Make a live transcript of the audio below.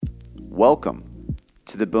Welcome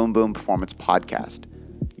to the Boom Boom Performance Podcast,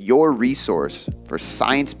 your resource for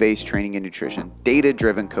science-based training and nutrition,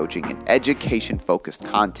 data-driven coaching, and education-focused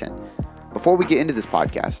content. Before we get into this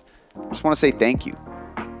podcast, I just want to say thank you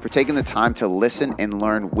for taking the time to listen and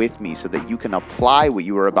learn with me so that you can apply what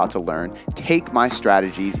you are about to learn, take my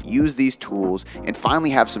strategies, use these tools, and finally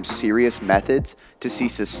have some serious methods to see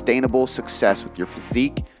sustainable success with your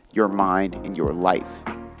physique, your mind, and your life.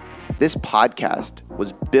 This podcast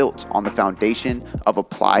was built on the foundation of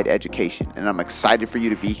applied education, and I'm excited for you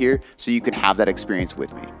to be here so you can have that experience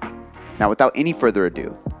with me. Now, without any further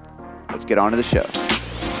ado, let's get on to the show.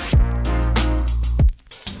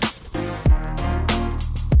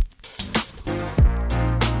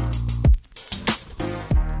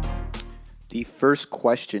 The first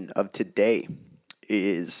question of today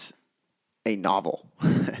is a novel.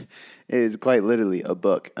 It is quite literally a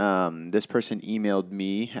book. This person emailed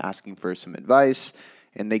me asking for some advice,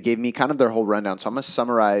 and they gave me kind of their whole rundown. So I'm going to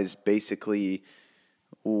summarize basically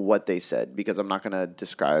what they said, because I'm not going to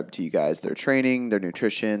describe to you guys their training, their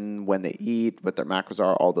nutrition, when they eat, what their macros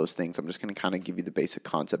are, all those things. I'm just going to kind of give you the basic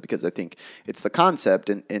concept, because I think it's the concept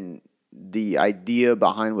and the idea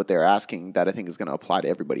behind what they're asking that I think is going to apply to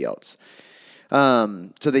everybody else.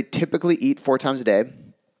 So they typically eat 4 times a day,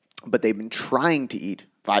 but they've been trying to eat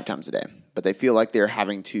 5 times a day, but they feel like they're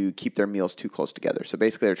having to keep their meals too close together. So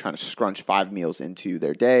basically they're trying to scrunch 5 meals into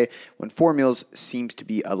their day when 4 meals seems to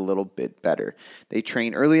be a little bit better. They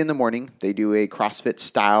train early in the morning. They do a CrossFit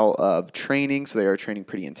style of training, so they are training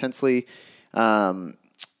pretty intensely. And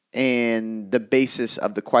the basis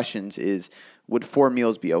of the questions is, would 4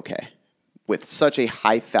 meals be okay with such a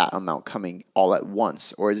high fat amount coming all at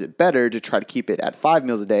once? Or is it better to try to keep it at 5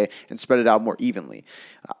 meals a day and spread it out more evenly?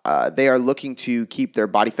 They are looking to keep their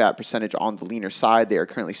body fat percentage on the leaner side. They are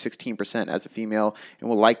currently 16% as a female and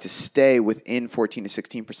would like to stay within 14 to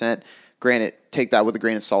 16%. Granted, take that with a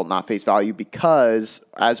grain of salt, not face value, because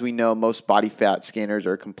as we know, most body fat scanners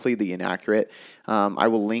are completely inaccurate. I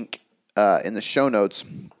will link in the show notes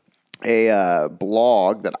a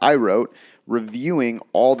blog that I wrote reviewing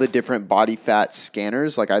all the different body fat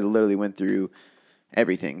scanners. Like, I literally went through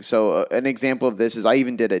everything. So an example of this is I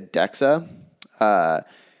even did a DEXA,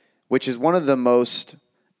 which is one of the most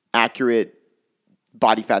accurate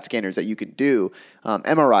body fat scanners that you can do.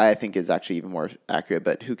 MRI, I think, is actually even more accurate,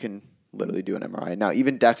 but who can literally do an MRI? Now,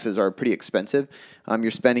 even DEXAs are pretty expensive.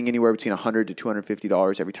 You're spending anywhere between $100 to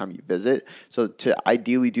 $250 every time you visit. So to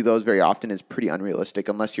ideally do those very often is pretty unrealistic,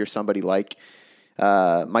 unless you're somebody like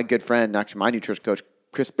my good friend, actually my nutrition coach,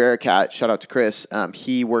 Chris Barakat. Shout out to Chris.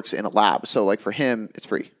 He works in a lab. So like for him, it's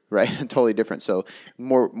free, right? Totally different. So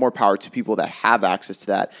more power to people that have access to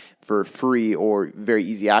that for free or very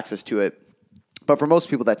easy access to it. But for most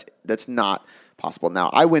people, that's not possible. Now,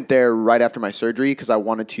 I went there right after my surgery because I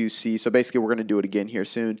wanted to see. So basically, we're going to do it again here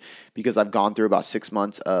soon because I've gone through about 6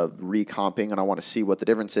 months of recomping and I want to see what the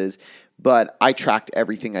difference is. But I tracked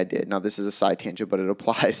everything I did. Now, this is a side tangent, but it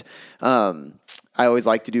applies. I always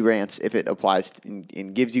like to do rants if it applies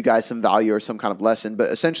and gives you guys some value or some kind of lesson. But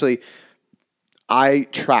essentially, I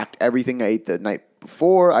tracked everything I ate the night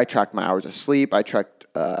before. I tracked my hours of sleep. I tracked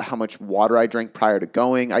how much water I drank prior to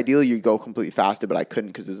going. Ideally, you'd go completely fasted, but I couldn't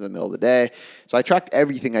because it was in the middle of the day. So I tracked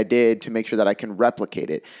everything I did to make sure that I can replicate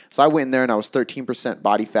it. So I went in there and I was 13%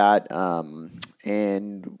 body fat,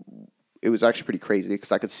 and it was actually pretty crazy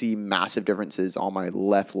because I could see massive differences on my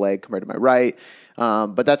left leg compared to my right.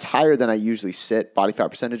 But that's higher than I usually sit body fat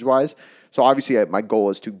percentage-wise. So obviously, my goal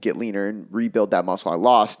is to get leaner and rebuild that muscle I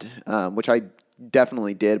lost, which I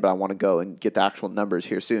definitely did, but I want to go and get the actual numbers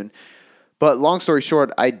here soon. But long story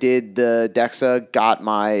short, I did the DEXA, got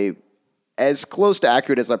my as close to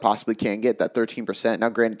accurate as I possibly can get, that 13%. Now,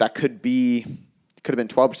 granted, that could have been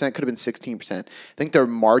 12%, could have been 16%. I think their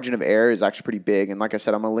margin of error is actually pretty big. And like I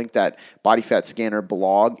said, I'm going to link that body fat scanner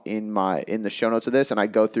blog in the show notes of this. And I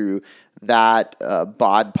go through that,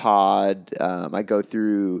 Bod Pod. I go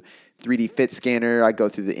through 3D Fit Scanner. I go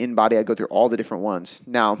through the InBody. I go through all the different ones.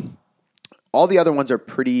 Now, all the other ones are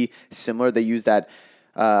pretty similar. They use that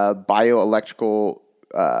bioelectrical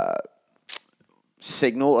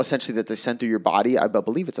signal, essentially, that they send through your body. I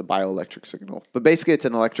believe it's a bioelectric signal. But basically, it's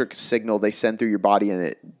an electric signal they send through your body, and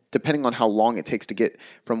it, depending on how long it takes to get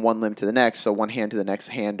from one limb to the next, so one hand to the next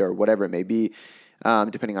hand or whatever it may be,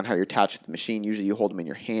 depending on how you're attached to the machine, usually you hold them in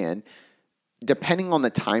your hand. Depending on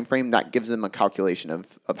the time frame, that gives them a calculation of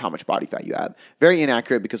how much body fat you have. Very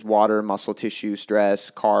inaccurate because water, muscle tissue,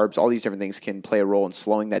 stress, carbs, all these different things can play a role in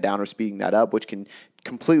slowing that down or speeding that up, which can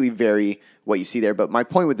completely vary what you see there. But my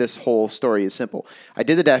point with this whole story is simple. I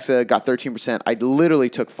did the DEXA, got 13%. I literally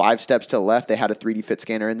took 5 steps to the left. They had a 3D fit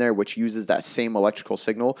scanner in there, which uses that same electrical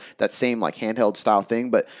signal, that same like handheld style thing.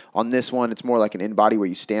 But on this one, it's more like an in-body where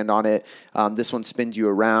you stand on it. This one spins you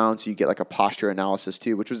around, so you get like a posture analysis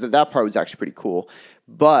too, which was that part was actually pretty cool.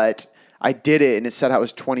 But I did it, and it said I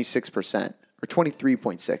was 26%. Or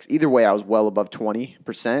 23.6. Either way, I was well above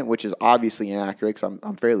 20%, which is obviously inaccurate because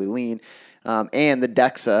I'm fairly lean. And the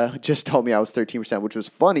DEXA just told me I was 13%, which was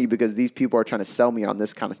funny because these people are trying to sell me on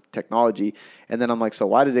this kind of technology. And then I'm like, so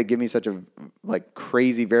why did it give me such a like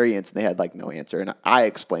crazy variance? And they had like no answer. And I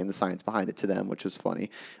explained the science behind it to them, which was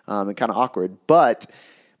funny and kind of awkward. But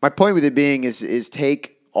my point with it being is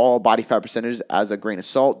take all body fat percentages as a grain of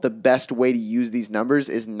salt. The best way to use these numbers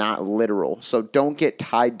is not literal. So don't get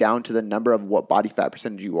tied down to the number of what body fat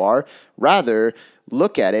percentage you are. Rather,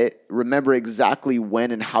 look at it, remember exactly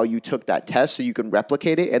when and how you took that test so you can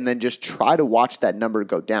replicate it, and then just try to watch that number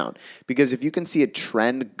go down. Because if you can see a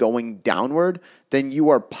trend going downward, then you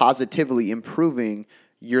are positively improving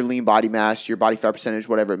your lean body mass, your body fat percentage,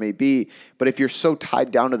 whatever it may be. But if you're so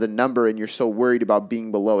tied down to the number and you're so worried about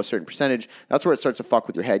being below a certain percentage, that's where it starts to fuck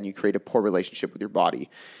with your head and you create a poor relationship with your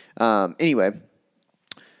body. Anyway,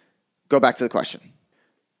 go back to the question.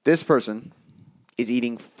 This person is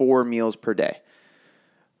eating 4 meals per day.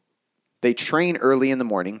 They train early in the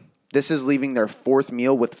morning. This is leaving their 4th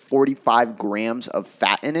meal with 45 grams of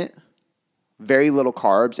fat in it, very little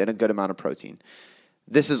carbs, and a good amount of protein.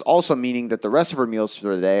 This is also meaning that the rest of her meals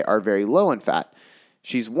for the day are very low in fat.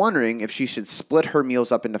 She's wondering if she should split her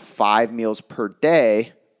meals up into 5 meals per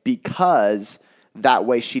day because that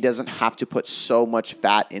way she doesn't have to put so much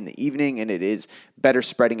fat in the evening and it is better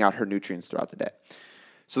spreading out her nutrients throughout the day.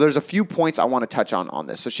 So there's a few points I want to touch on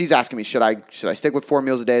this. So she's asking me, should I stick with 4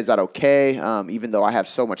 meals a day? Is that okay? Even though I have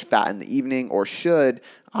so much fat in the evening, or should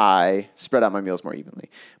I spread out my meals more evenly?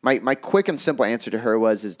 My quick and simple answer to her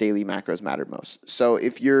is daily macros matter most. So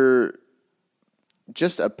if you're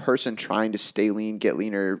just a person trying to stay lean, get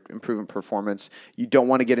leaner, improve in performance, you don't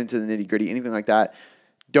want to get into the nitty gritty, anything like that,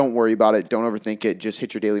 don't worry about it. Don't overthink it. Just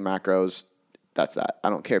hit your daily macros. That's that. I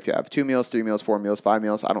don't care if you have 2 meals, 3 meals, 4 meals, 5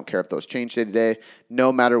 meals. I don't care if those change day to day.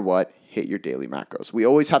 No matter what, hit your daily macros. We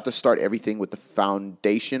always have to start everything with the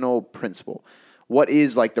foundational principle. What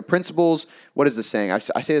is like the principles? What is the saying? I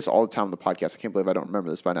say this all the time on the podcast. I can't believe I don't remember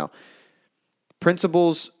this by now.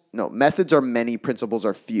 Methods are many, principles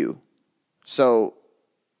are few. So,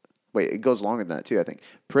 wait, it goes longer than that too, I think.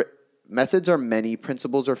 Methods are many,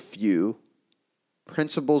 principles are few.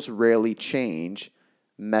 Principles rarely change.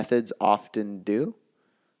 Methods often do.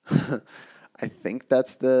 I think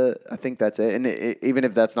that's it. And even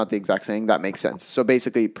if that's not the exact saying, that makes sense. So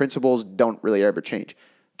basically, principles don't really ever change.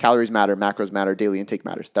 Calories matter, macros matter, daily intake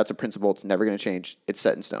matters. That's a principle. It's never going to change. It's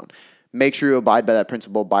set in stone. Make sure you abide by that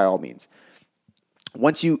principle by all means.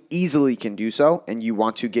 Once you easily can do so and you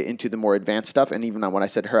want to get into the more advanced stuff, and even when I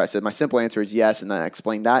said to her, I said my simple answer is yes, and then I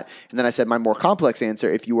explained that. And then I said my more complex answer,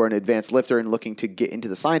 if you are an advanced lifter and looking to get into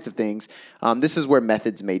the science of things, this is where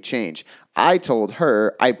methods may change. I told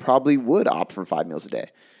her I probably would opt for 5 meals a day.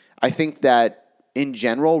 I think that in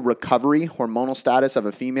general, recovery, hormonal status of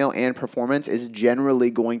a female, and performance is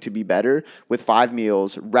generally going to be better with 5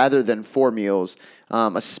 meals rather than 4 meals,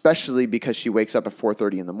 especially because she wakes up at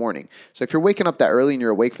 4:30 in the morning. So if you're waking up that early and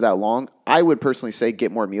you're awake for that long, I would personally say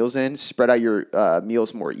get more meals in, spread out your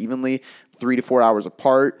meals more evenly, 3 to 4 hours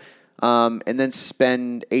apart, and then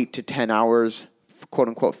spend 8 to 10 hours quote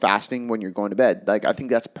unquote fasting when you're going to bed. Like, I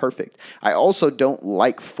think that's perfect. I also don't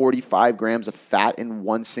like 45 grams of fat in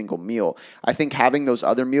one single meal. I think having those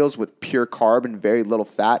other meals with pure carb and very little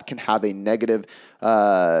fat can have a negative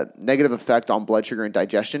effect on blood sugar and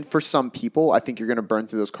digestion. For some people, I think you're going to burn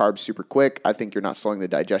through those carbs super quick. I think you're not slowing the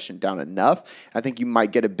digestion down enough. I think you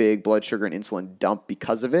might get a big blood sugar and insulin dump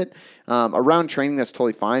because of it. Around training, that's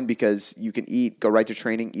totally fine because you can eat, go right to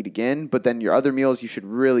training, eat again. But then your other meals, you should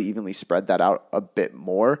really evenly spread that out a bit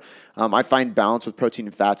more. I find balance with protein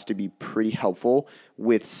and fats to be pretty helpful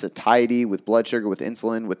with satiety, with blood sugar, with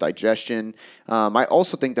insulin, with digestion. I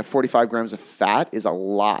also think that 45 grams of fat is a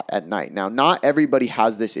lot at night. Now, not everybody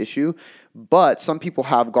has this issue, but some people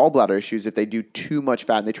have gallbladder issues if they do too much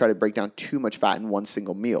fat and they try to break down too much fat in one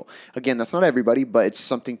single meal. Again, that's not everybody, but it's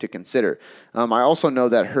something to consider. I also know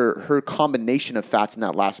that her combination of fats in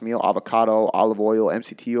that last meal, avocado, olive oil,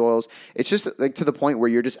 MCT oils, it's just like to the point where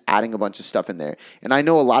you're just adding a bunch of stuff in there. And I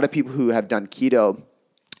know a lot of people who have done keto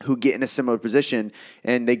who get in a similar position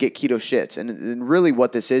and they get keto shits. And really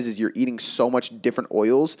what this is you're eating so much different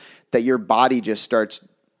oils that your body just starts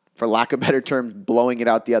for lack of better terms, blowing it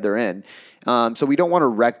out the other end. So we don't want to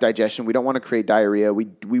wreck digestion. We don't want to create diarrhea.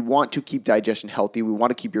 We want to keep digestion healthy. We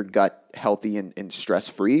want to keep your gut healthy and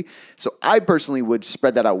stress-free. So I personally would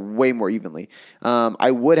spread that out way more evenly.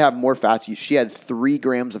 I would have more fats. She had 3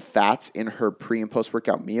 grams of fats in her pre- and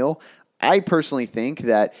post-workout meal. I personally think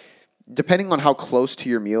that depending on how close to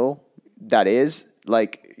your meal that is,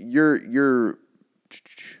 like you're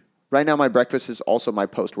right now my breakfast is also my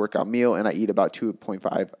post-workout meal, and I eat about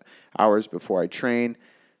 2.5 hours before I train.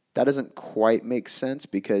 That doesn't quite make sense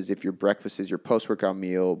because if your breakfast is your post-workout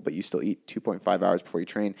meal, but you still eat 2.5 hours before you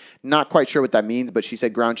train, not quite sure what that means, but she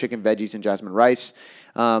said ground chicken, veggies, and jasmine rice.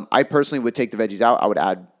 I personally would take the veggies out. I would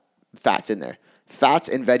add fats in there. Fats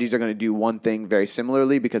and veggies are going to do one thing very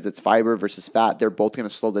similarly because it's fiber versus fat. They're both going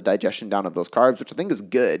to slow the digestion down of those carbs, which I think is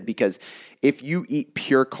good because if you eat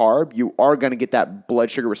pure carb, you are going to get that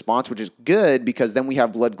blood sugar response, which is good because then we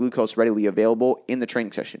have blood glucose readily available in the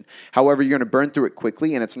training session. However, you're going to burn through it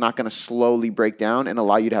quickly and it's not going to slowly break down and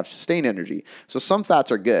allow you to have sustained energy. So some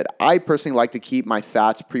fats are good. I personally like to keep my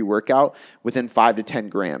fats pre-workout within 5 to 10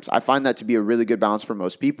 grams. I find that to be a really good balance for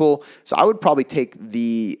most people. So I would probably take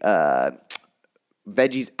the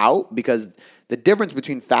veggies out because the difference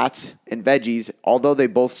between fats and veggies, although they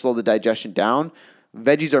both slow the digestion down,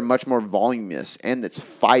 veggies are much more voluminous and it's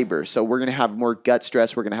fiber. So we're going to have more gut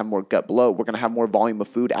stress. We're going to have more gut bloat. We're going to have more volume of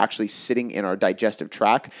food actually sitting in our digestive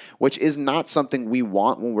tract, which is not something we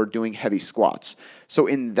want when we're doing heavy squats. So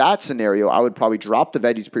in that scenario, I would probably drop the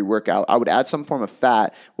veggies pre-workout. I would add some form of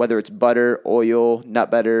fat, whether it's butter, oil,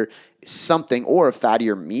 nut butter, something, or a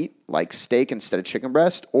fattier meat like steak instead of chicken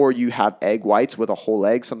breast, or you have egg whites with a whole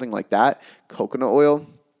egg, something like that. Coconut oil.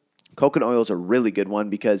 Coconut oil is a really good one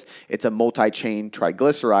because it's a multi-chain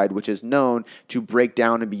triglyceride, which is known to break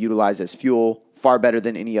down and be utilized as fuel far better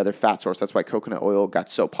than any other fat source. That's why coconut oil got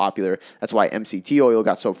so popular. That's why MCT oil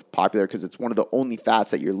got so popular because it's one of the only fats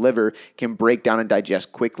that your liver can break down and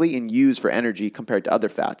digest quickly and use for energy compared to other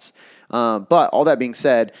fats. But all that being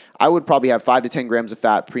said, I would probably have 5 to 10 grams of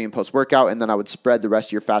fat pre and post workout, and then I would spread the rest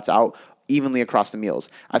of your fats out evenly across the meals.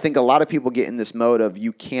 I think a lot of people get in this mode of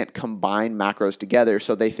you can't combine macros together,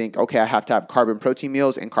 so they think, okay, I have to have carb and protein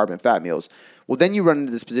meals and carb and fat meals. Well, then you run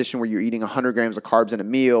into this position where you're eating 100 grams of carbs in a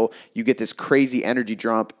meal, you get this crazy energy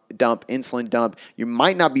dump, insulin dump. You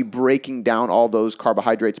might not be breaking down all those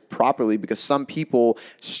carbohydrates properly because some people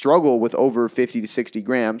struggle with over 50 to 60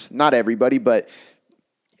 grams. Not everybody, but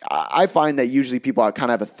I find that usually people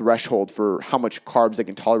kind of have a threshold for how much carbs they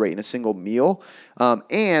can tolerate in a single meal.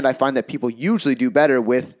 And I find that people usually do better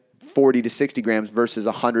with 40 to 60 grams versus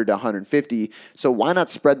 100 to 150. So why not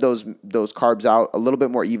spread those carbs out a little bit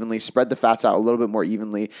more evenly, spread the fats out a little bit more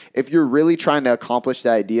evenly. If you're really trying to accomplish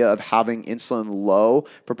the idea of having insulin low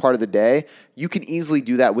for part of the day, you can easily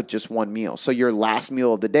do that with just one meal. So your last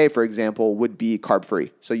meal of the day, for example, would be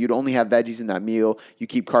carb-free. So you'd only have veggies in that meal. You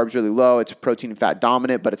keep carbs really low. It's protein and fat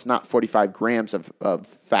dominant, but it's not 45 grams of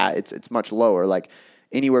fat. It's much lower, like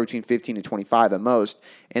anywhere between 15 to 25 at most.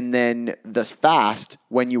 And then the fast,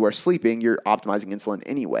 when you are sleeping, you're optimizing insulin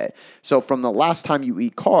anyway. So from the last time you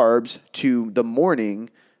eat carbs to the morning,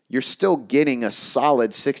 you're still getting a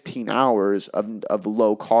solid 16 hours of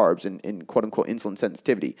low carbs and quote-unquote insulin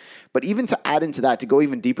sensitivity. But even to add into that, to go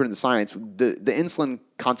even deeper into the science, the insulin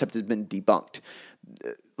concept has been debunked.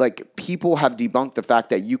 Like, people have debunked the fact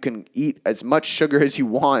that you can eat as much sugar as you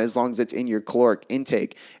want as long as it's in your caloric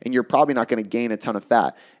intake, and you're probably not going to gain a ton of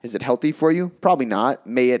fat. Is it healthy for you? Probably not.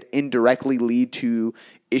 May it indirectly lead to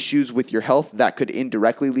issues with your health that could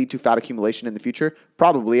indirectly lead to fat accumulation in the future?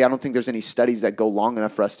 Probably. I don't think there's any studies that go long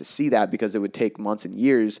enough for us to see that because it would take months and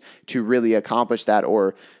years to really accomplish that,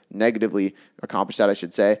 or negatively accomplish that, I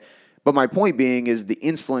should say. But my point being is the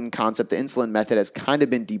insulin concept, the insulin method has kind of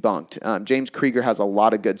been debunked. James Krieger has a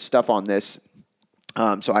lot of good stuff on this.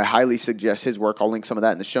 So I highly suggest his work. I'll link some of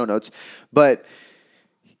that in the show notes. But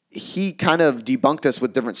he kind of debunked us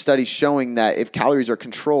with different studies showing that if calories are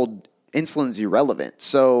controlled, insulin's irrelevant.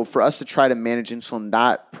 So for us to try to manage insulin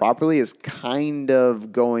that properly is kind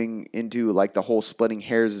of going into like the whole splitting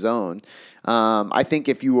hairs zone. I think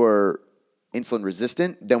if you are insulin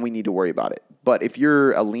resistant, then we need to worry about it. But if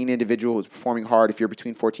you're a lean individual who's performing hard, if you're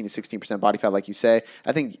between 14 to 16% body fat, like you say,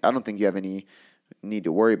 I don't think you have any need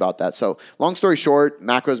to worry about that. So long story short,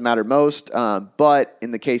 macros matter most. But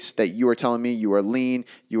in the case that you are telling me you are lean,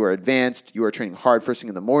 you are advanced, you are training hard first thing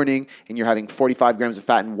in the morning, and you're having 45 grams of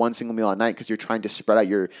fat in one single meal at night because you're trying to spread out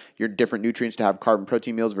your different nutrients to have carb and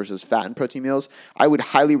protein meals versus fat and protein meals, I would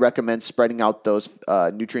highly recommend spreading out those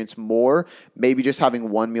nutrients more, maybe just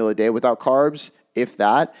having one meal a day without carbs.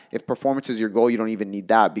 If performance is your goal, you don't even need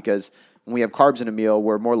that because when we have carbs in a meal,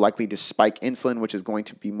 we're more likely to spike insulin, which is going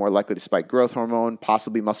to be more likely to spike growth hormone,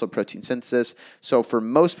 possibly muscle protein synthesis. So for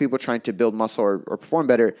most people trying to build muscle or perform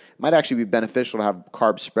better, it might actually be beneficial to have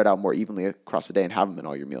carbs spread out more evenly across the day and have them in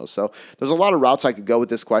all your meals. So there's a lot of routes I could go with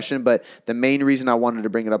this question, but the main reason I wanted to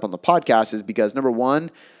bring it up on the podcast is because, number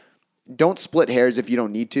one, don't split hairs if you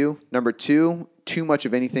don't need to. Number two, too much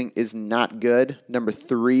of anything is not good. Number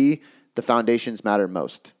three, the foundations matter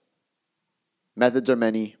most. Methods are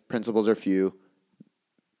many, principles are few.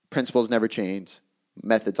 Principles never change.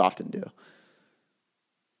 Methods often do.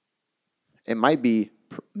 It might be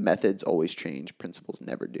methods always change, principles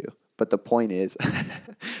never do. But the point is,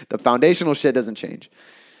 the foundational shit doesn't change.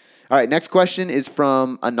 All right, next question is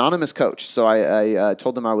from Anonymous Coach. So I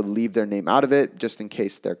told them I would leave their name out of it just in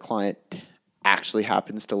case their client actually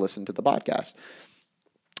happens to listen to the podcast.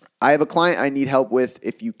 I have a client I need help with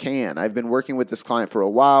if you can. I've been working with this client for a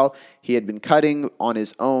while. He had been cutting on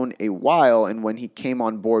his own a while, and when he came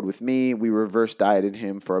on board with me, we reverse dieted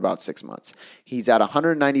him for about 6 months. He's at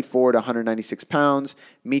 194 to 196 pounds,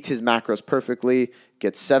 meets his macros perfectly,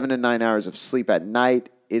 gets 7 to 9 hours of sleep at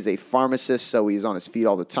night, is a pharmacist, so he's on his feet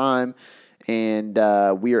all the time, and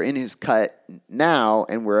we are in his cut now,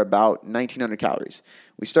 and we're about 1,900 calories.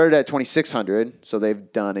 We started at 2,600, so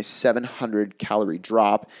they've done a 700 calorie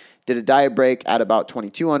drop. Did a diet break at about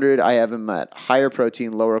 2,200. I have him at higher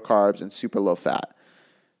protein, lower carbs, and super low fat.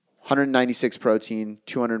 196 protein,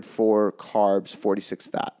 204 carbs, 46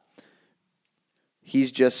 fat.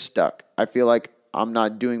 He's just stuck. I feel like I'm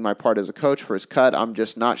not doing my part as a coach for his cut. I'm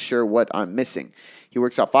just not sure what I'm missing. He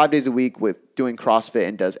works out 5 days a week with doing CrossFit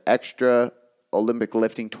and does extra Olympic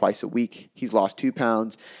lifting twice a week. He's lost 2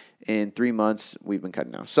 pounds in 3 months. We've been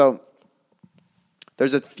cutting now. So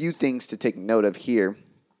there's a few things to take note of here.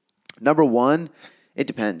 Number one, it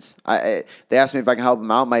depends. They asked me if I can help them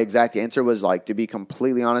out. My exact answer was, like, to be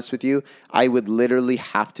completely honest with you, I would literally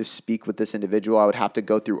have to speak with this individual. I would have to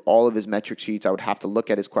go through all of his metric sheets. I would have to look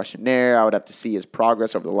at his questionnaire. I would have to see his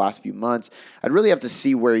progress over the last few months. I'd really have to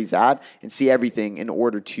see where he's at and see everything in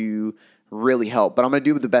order to really help. But I'm going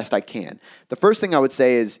to do the best I can. The first thing I would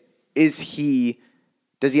say is does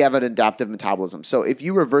he have an adaptive metabolism? So if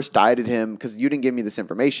you reverse dieted him, because you didn't give me this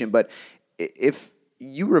information, but if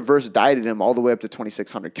you reverse dieted him all the way up to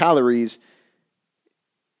 2,600 calories,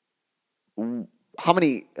 how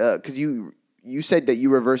many, because you said that you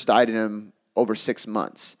reverse dieted him over 6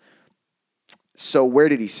 months. So where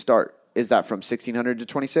did he start? Is that from 1,600 to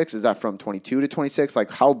 26? Is that from 22 to 26? Like,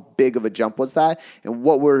 how big of a jump was that? And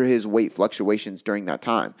what were his weight fluctuations during that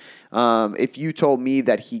time? If you told me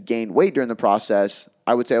that he gained weight during the process,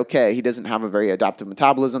 I would say, okay, he doesn't have a very adaptive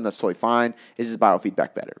metabolism. That's totally fine. Is his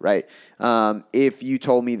biofeedback better, right? If you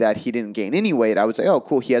told me that he didn't gain any weight, I would say, oh,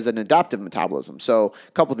 cool, he has an adaptive metabolism. So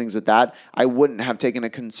a couple things with that. I wouldn't have taken a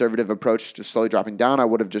conservative approach to slowly dropping down. I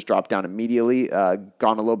would have just dropped down immediately, gone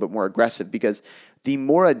a little bit more aggressive, because the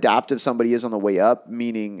more adaptive somebody is on the way up,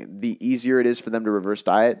 meaning the easier it is for them to reverse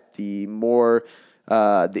diet, the more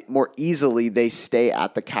easily they stay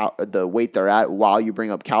at the weight they're at while you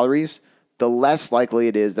bring up calories, the less likely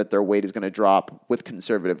it is that their weight is going to drop with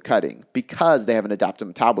conservative cutting because they have an adaptive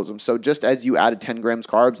metabolism. So just as you added 10 grams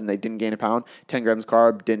carbs and they didn't gain a pound, 10 grams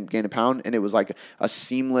carb didn't gain a pound, and it was like a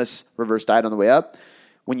seamless reverse diet on the way up,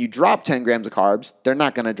 when you drop 10 grams of carbs, they're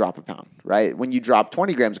not going to drop a pound, right? When you drop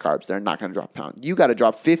 20 grams of carbs, they're not going to drop a pound. You got to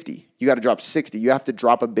drop 50. You got to drop 60. You have to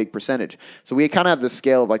drop a big percentage. So we kind of have the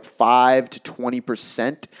scale of like 5 to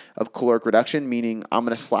 20% of caloric reduction, meaning I'm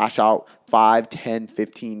going to slash out 5, 10,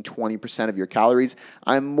 15, 20% of your calories.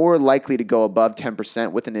 I'm more likely to go above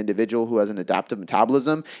 10% with an individual who has an adaptive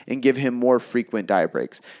metabolism and give him more frequent diet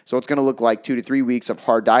breaks. So it's going to look like 2 to 3 weeks of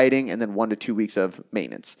hard dieting and then 1 to 2 weeks of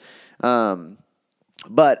maintenance.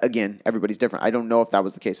 But again, everybody's different. I don't know if that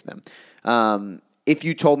was the case with him. If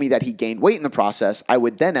you told me that he gained weight in the process, I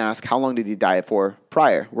would then ask, how long did he diet for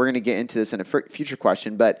prior? We're going to get into this in a future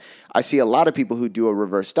question, but I see a lot of people who do a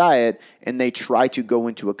reverse diet and they try to go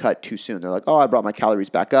into a cut too soon. They're like, oh, I brought my calories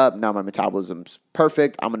back up. Now my metabolism's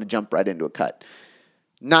perfect. I'm going to jump right into a cut.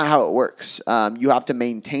 Not how it works. You have to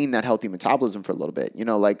maintain that healthy metabolism for a little bit. You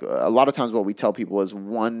know, like a lot of times what we tell people is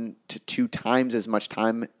 1 to 2 times as much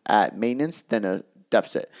time at maintenance than a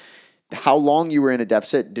deficit. How long you were in a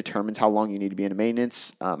deficit determines how long you need to be in a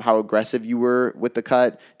maintenance. How aggressive you were with the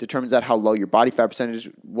cut determines that. How low your body fat percentage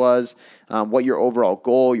was, what your overall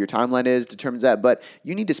goal, your timeline is, determines that. But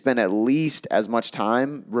you need to spend at least as much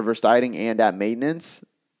time reverse dieting and at maintenance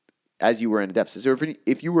as you were in a deficit. So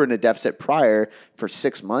if you were in a deficit prior for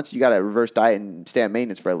 6 months, you got to reverse diet and stay on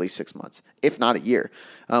maintenance for at least 6 months, if not a year,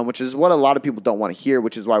 which is what a lot of people don't want to hear,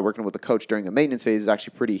 which is why working with a coach during a maintenance phase is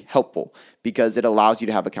actually pretty helpful because it allows you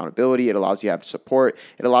to have accountability. It allows you to have support.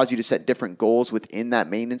 It allows you to set different goals within that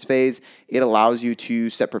maintenance phase. It allows you to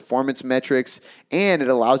set performance metrics, and it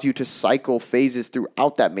allows you to cycle phases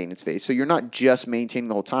throughout that maintenance phase. So you're not just maintaining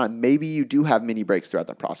the whole time. Maybe you do have mini breaks throughout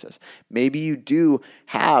that process. Maybe you do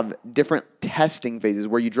have different testing phases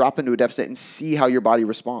where you drop into a deficit and see how your body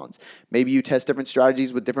responds. Maybe you test different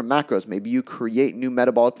strategies with different macros. Maybe you create new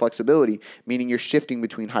metabolic flexibility, meaning you're shifting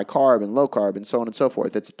between high carb and low carb and so on and so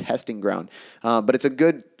forth. It's a testing ground. But it's a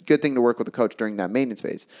good thing to work with a coach during that maintenance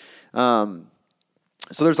phase.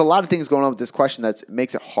 So there's a lot of things going on with this question that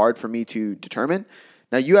makes it hard for me to determine.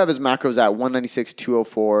 Now, you have his macros at 196,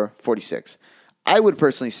 204, 46. I would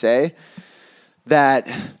personally say that,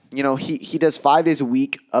 he does 5 days a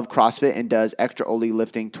week of CrossFit and does extra Oli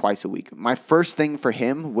lifting twice a week. My first thing for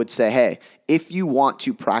him would say, hey, if you want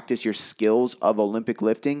to practice your skills of Olympic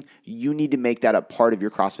lifting, you need to make that a part of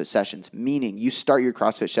your CrossFit sessions, meaning you start your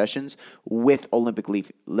CrossFit sessions with Olympic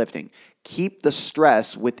lifting. Keep the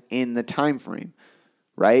stress within the time frame,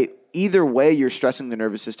 right? Either way, you're stressing the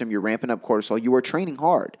nervous system, you're ramping up cortisol, you are training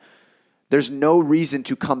hard. There's no reason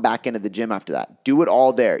to come back into the gym after that. Do it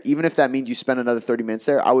all there. Even if that means you spend another 30 minutes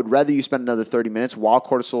there, I would rather you spend another 30 minutes while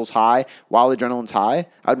cortisol's high, while adrenaline's high.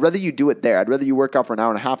 I'd rather you do it there. I'd rather you work out for an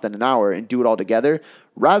hour and a half than an hour and do it all together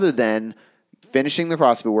rather than finishing the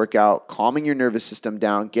CrossFit workout, calming your nervous system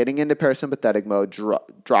down, getting into parasympathetic mode,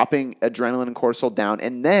 dropping adrenaline and cortisol down,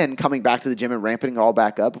 and then coming back to the gym and ramping it all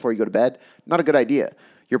back up before you go to bed. Not a good idea.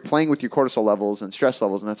 You're playing with your cortisol levels and stress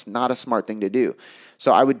levels, and that's not a smart thing to do.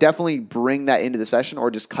 So I would definitely bring that into the session or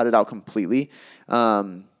just cut it out completely.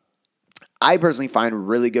 I personally find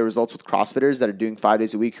really good results with CrossFitters that are doing 5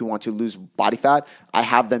 days a week who want to lose body fat. I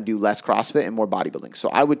have them do less CrossFit and more bodybuilding. So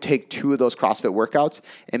I would take 2 of those CrossFit workouts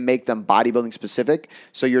and make them bodybuilding specific.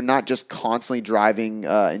 So you're not just constantly driving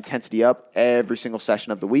intensity up every single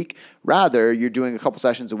session of the week. Rather, you're doing a couple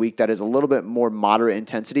sessions a week that is a little bit more moderate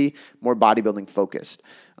intensity, more bodybuilding focused.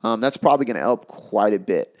 That's probably going to help quite a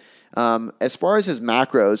bit. As far as his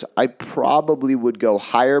macros, I probably would go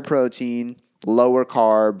higher protein, lower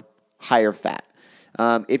carb, higher fat.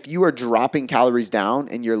 If you are dropping calories down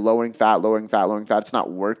and you're lowering fat, it's not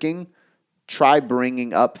working, try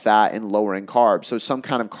bringing up fat and lowering carbs. So some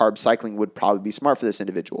kind of carb cycling would probably be smart for this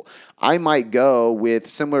individual. I might go with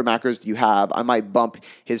similar macros you have. I might bump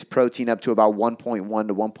his protein up to about 1.1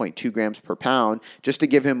 to 1.2 grams per pound just to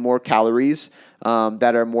give him more calories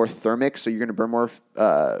that are more thermic. So you're going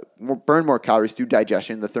to burn more calories through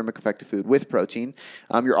digestion, the thermic effect of food with protein.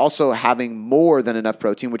 You're also having more than enough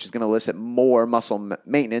protein, which is going to elicit more muscle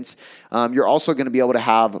maintenance. You're also going to be able to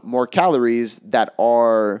have more calories that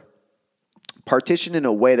are partitioned in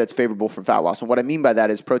a way that's favorable for fat loss. And what I mean by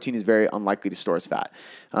that is protein is very unlikely to store as fat.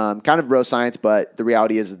 Kind of bro science, but the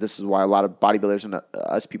reality is that this is why a lot of bodybuilders and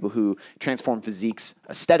us people who transform physiques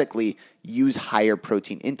aesthetically use higher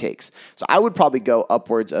protein intakes. So I would probably go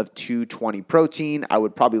upwards of 220 protein. I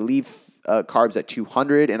would probably leave carbs at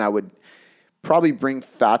 200, and I would probably bring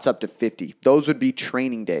fats up to 50. Those would be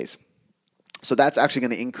training days. So that's actually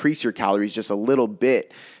going to increase your calories just a little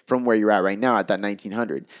bit from where you're at right now at that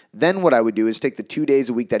 1900. Then what I would do is take the 2 days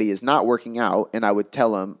a week that he is not working out, and I would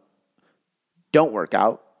tell him, don't work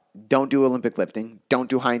out, don't do Olympic lifting, don't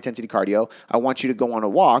do high-intensity cardio. I want you to go on a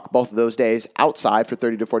walk both of those days outside for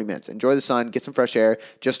 30 to 40 minutes. Enjoy the sun, get some fresh air,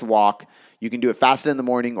 just walk. You can do it fasted in the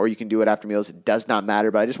morning or you can do it after meals. It does not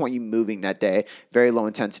matter, but I just want you moving that day, very low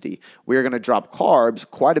intensity. We're going to drop carbs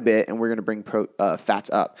quite a bit, and we're going to bring fats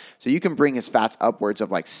up. So you can bring his fats upwards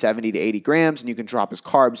of like 70 to 80 grams, and you can drop his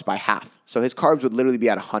carbs by half. So his carbs would literally be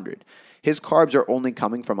at 100. His carbs are only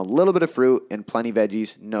coming from a little bit of fruit and plenty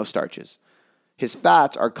veggies, no starches. His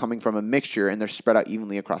fats are coming from a mixture, and they're spread out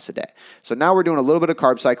evenly across the day. So now we're doing a little bit of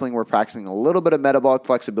carb cycling. We're practicing a little bit of metabolic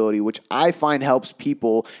flexibility, which I find helps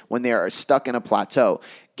people when they are stuck in a plateau.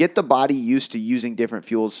 Get the body used to using different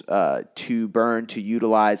fuels to burn, to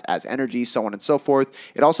utilize as energy, so on and so forth.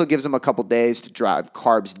 It also gives him a couple days to drive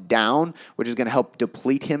carbs down, which is going to help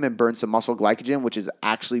deplete him and burn some muscle glycogen, which is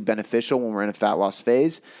actually beneficial when we're in a fat loss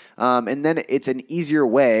phase. And then it's an easier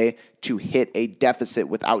way to hit a deficit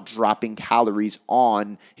without dropping calories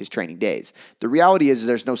on his training days. The reality is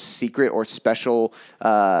there's no secret or special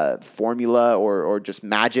formula or just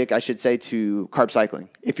magic, I should say, to carb cycling.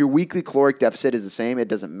 If your weekly caloric deficit is the same, it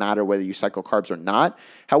doesn't matter whether you cycle carbs or not.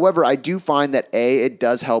 However, I do find that it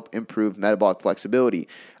does help improve metabolic flexibility.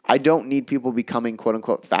 I don't need people becoming quote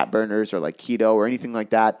unquote fat burners or like keto or anything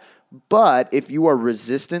like that. But if you are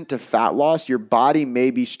resistant to fat loss, your body may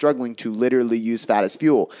be struggling to literally use fat as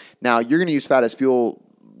fuel. Now, you're going to use fat as fuel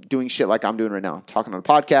doing shit like I'm doing right now, talking on a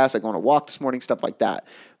podcast, like going on a walk this morning, stuff like that.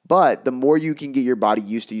 But the more you can get your body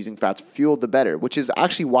used to using fat as fuel, the better, which is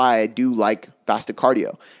actually why I do like fasted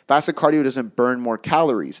cardio. Fasted cardio doesn't burn more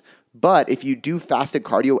calories. But if you do fasted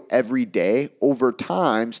cardio every day, over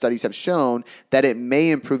time, studies have shown that it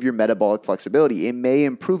may improve your metabolic flexibility. It may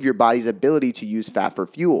improve your body's ability to use fat for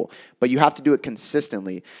fuel, but you have to do it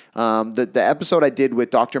consistently. The episode I did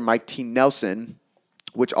with Dr. Mike T. Nelson,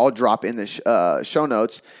 which I'll drop in the show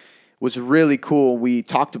notes, was really cool. We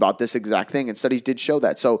talked about this exact thing, and studies did show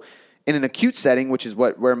that. So in an acute setting, which is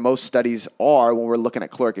where most studies are when we're looking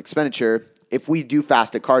at caloric expenditure, if we do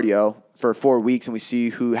fasted cardio for 4 weeks and we see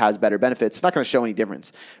who has better benefits, it's not going to show any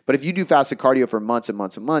difference. But if you do fasted cardio for months and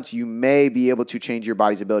months and months, you may be able to change your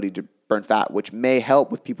body's ability to burn fat, which may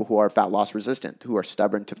help with people who are fat loss resistant, who are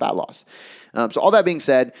stubborn to fat loss. So all that being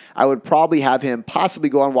said, I would probably have him possibly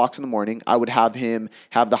go on walks in the morning. I would have him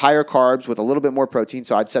have the higher carbs with a little bit more protein.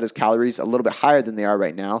 So I'd set his calories a little bit higher than they are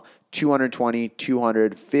right now, 220,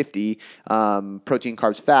 250 protein,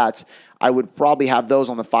 carbs, fats. I would probably have those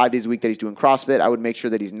on the 5 days a week that he's doing CrossFit. I would make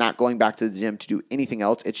sure that he's not going back to the gym to do anything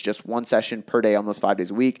else. It's just one session per day on those 5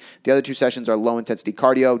 days a week. The other 2 sessions are low intensity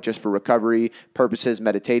cardio just for recovery purposes,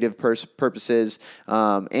 meditative purposes,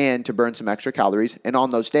 and to burn some extra calories. And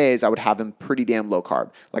on those days, I would have him pretty damn low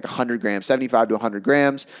carb, like 100 grams, 75 to 100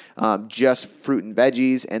 grams, just fruit and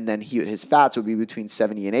veggies. And then his fats would be between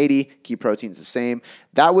 70 and 80. Key proteins the same.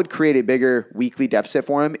 That would create a bigger weekly deficit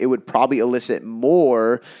for him. It would probably elicit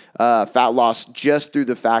more fat loss just through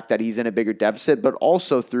the fact that he's in a bigger deficit, but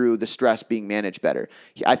also through the stress being managed better.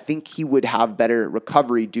 I think he would have better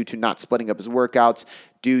recovery due to not splitting up his workouts,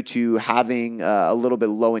 due to having a little bit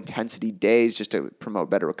low intensity days just to promote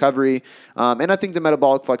better recovery. And I think the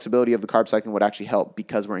metabolic flexibility of the carb cycling would actually help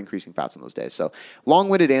because we're increasing fats on those days. So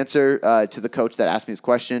long-winded answer to the coach that asked me this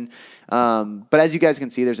question. But as you guys can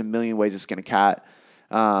see, there's a million ways to skin a cat.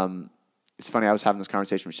 It's funny, I was having this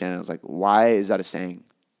conversation with Shannon. I was like, why is that a saying?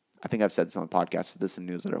 I think I've said this on the podcast, this in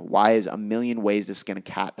the newsletter. Why is a million ways to skin a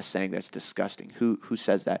cat a saying that's disgusting? Who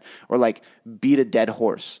says that? Or like, beat a dead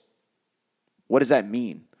horse. What does that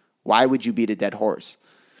mean? Why would you beat a dead horse?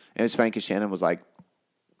 And it's funny because Shannon was like,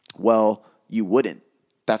 well, you wouldn't.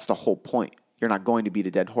 That's the whole point. You're not going to beat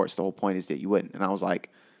a dead horse. The whole point is that you wouldn't. And I was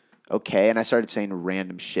like, okay. And I started saying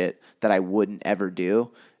random shit that I wouldn't ever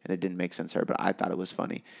do. And it didn't make sense to her, but I thought it was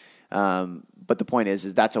funny. But the point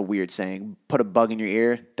is that's a weird saying. Put a bug in your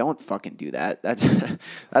ear. Don't fucking do that.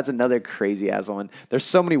 That's another crazy ass one. There's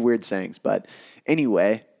so many weird sayings, but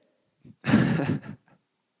anyway, I'm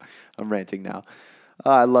ranting now.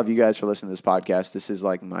 I love you guys for listening to this podcast. This is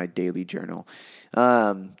like my daily journal.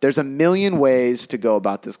 There's a million ways to go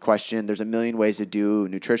about this question. There's a million ways to do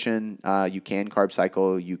nutrition. You can carb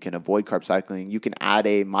cycle. You can avoid carb cycling. You can add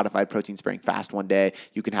a modified protein sparing fast one day.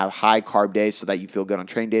 You can have high carb days so that you feel good on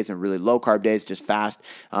training days and really low carb days, just fast,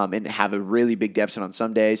 and have a really big deficit on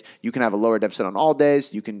some days. You can have a lower deficit on all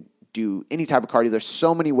days. You can do any type of cardio. There's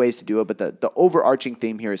so many ways to do it, but the overarching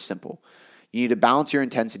theme here is simple. You need to balance your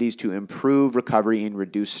intensities to improve recovery and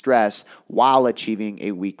reduce stress while achieving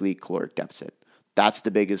a weekly caloric deficit. That's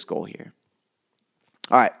the biggest goal here.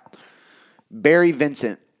 All right. Barry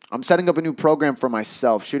Vincent. I'm setting up a new program for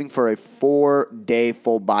myself, shooting for a 4-day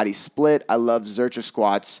full body split. I love Zercher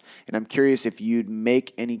squats, and I'm curious if you'd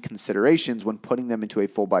make any considerations when putting them into a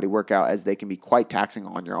full body workout, as they can be quite taxing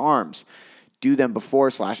on your arms. Do them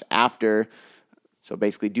before/after. So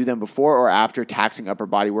basically, do them before or after taxing upper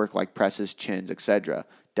body work like presses, chins, etc.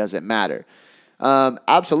 Does it matter?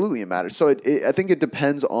 Absolutely, it matters. So I think it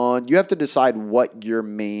depends on, you have to decide what your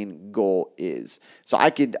main goal is. So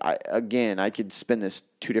I could spin this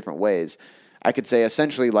 2 different ways. I could say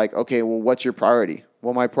essentially like, okay, well, what's your priority?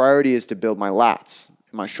 Well, my priority is to build my lats,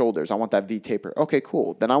 my shoulders. I want that V taper. Okay,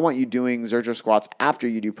 cool. Then I want you doing Zercher squats after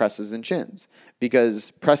you do presses and chins,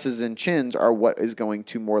 because presses and chins are what is going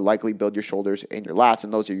to more likely build your shoulders and your lats,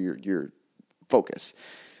 and those are your focus.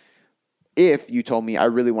 If you told me I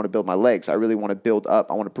really want to build my legs, I really want to build up,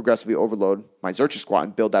 I want to progressively overload my Zercher squat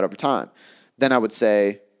and build that over time, then I would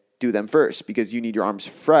say do them first, because you need your arms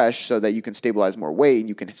fresh so that you can stabilize more weight and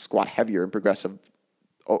you can squat heavier and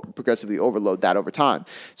progressively overload that over time.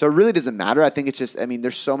 So it really doesn't matter. I think it's just,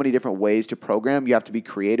 there's so many different ways to program. You have to be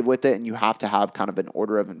creative with it, and you have to have kind of an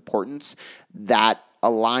order of importance that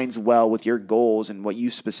aligns well with your goals and what you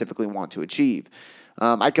specifically want to achieve.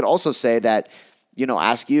 I could also say that,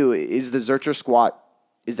 ask you, is the Zercher squat,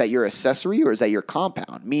 is that your accessory or is that your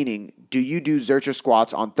compound? Meaning, do you do Zercher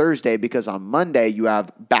squats on Thursday because on Monday you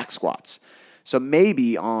have back squats? So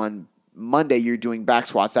maybe on Monday you're doing back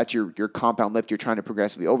squats. That's your compound lift you're trying to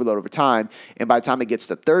progressively overload over time. And by the time it gets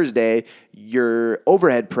to Thursday, your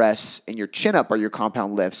overhead press and your chin up are your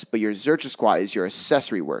compound lifts, but your Zercher squat is your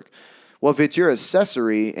accessory work. Well, if it's your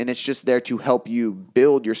accessory and it's just there to help you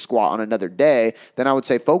build your squat on another day, then I would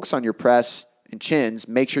say focus on your press and chins.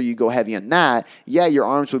 Make sure you go heavy on that. Yeah, your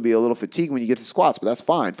arms would be a little fatigued when you get to squats, but that's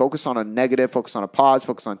fine. Focus on a negative, focus on a pause,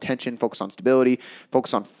 focus on tension, focus on stability,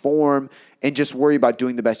 focus on form, and just worry about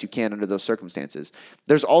doing the best you can under those circumstances.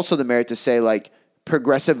 There's also the merit to say, like,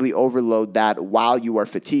 progressively overload that while you are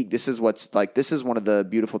fatigued. This is one of the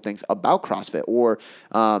beautiful things about CrossFit, or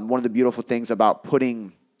one of the beautiful things about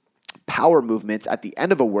putting power movements at the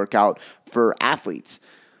end of a workout for athletes.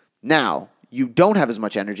 Now, you don't have as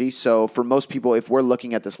much energy. So for most people, if we're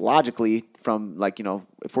looking at this logically from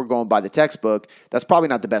if we're going by the textbook, that's probably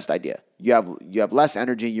not the best idea. You have less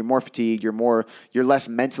energy, you're more fatigued, you're less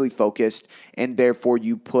mentally focused, and therefore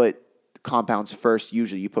you put compounds first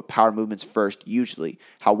usually. You put power movements first usually.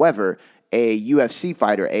 However, a UFC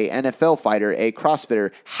fighter, a NFL fighter, a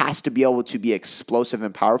CrossFitter has to be able to be explosive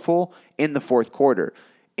and powerful in the fourth quarter,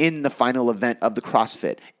 in the final event of the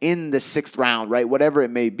CrossFit, in the 6th round, right? Whatever it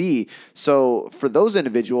may be. So for those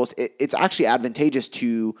individuals, it's actually advantageous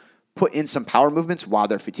to put in some power movements while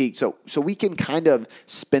they're fatigued. So we can kind of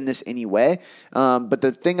spin this any way. But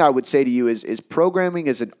the thing I would say to you is programming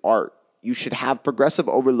is an art. You should have progressive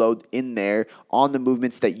overload in there on the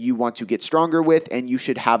movements that you want to get stronger with, and you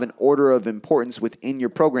should have an order of importance within your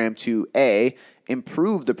program to A,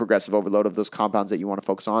 improve the progressive overload of those compounds that you want to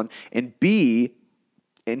focus on, and B,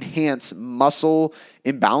 enhance muscle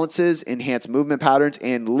imbalances, enhance movement patterns,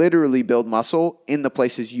 and literally build muscle in the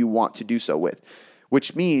places you want to do so with.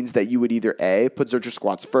 Which means that you would either A, put Zercher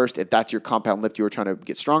squats first if that's your compound lift you were trying to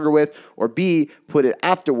get stronger with, or B, put it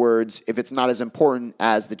afterwards if it's not as important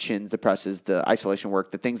as the chins, the presses, the isolation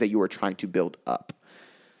work, the things that you were trying to build up.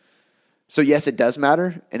 So yes, it does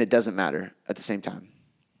matter, and it doesn't matter at the same time.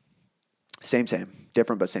 Same.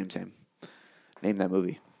 Different, but same. Name that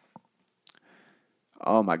movie.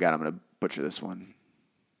 Oh my God, I'm going to butcher this one.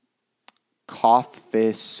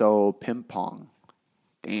 Cough-so Ping Pong.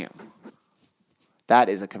 Damn. That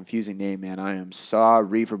is a confusing name, man. I am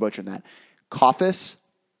sorry for butchering that. Kofis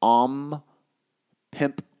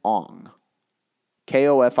Pimp Ong.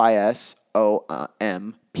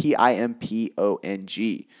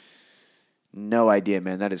 KOFISOMPIMPONG. No idea,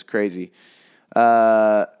 man. That is crazy.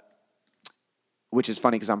 Which is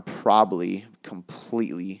funny because I'm probably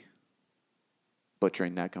completely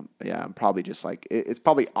butchering that. I'm probably just like, it's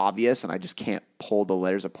probably obvious and I just can't pull the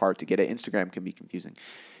letters apart to get it. Instagram can be confusing.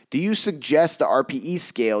 Do you suggest the RPE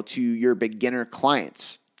scale to your beginner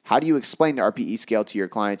clients? How do you explain the RPE scale to your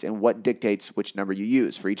clients, and what dictates which number you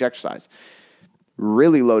use for each exercise?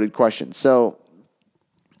 Really loaded question. So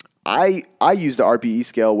I use the RPE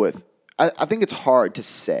scale with, I think it's hard to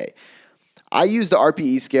say. I use the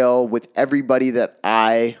RPE scale with everybody that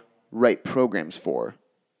I write programs for.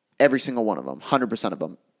 Every single one of them, 100% of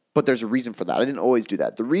them. But there's a reason for that. I didn't always do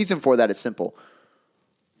that. The reason for that is simple.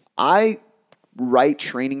 I write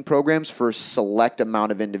training programs for a select amount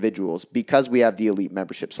of individuals because we have the elite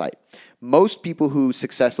membership site. Most people who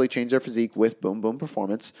successfully change their physique with Boom Boom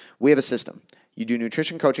Performance, we have a system. You do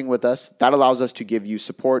nutrition coaching with us. That allows us to give you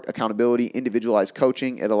support, accountability, individualized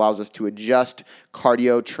coaching. It allows us to adjust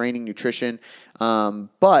cardio, training, nutrition.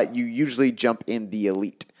 But you usually jump in the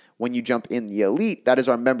elite. When you jump in the elite, that is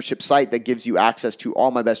our membership site that gives you access to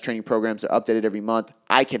all my best training programs. They're updated every month.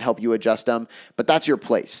 I can help you adjust them, but that's your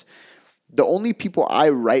place. The only people I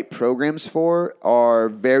write programs for are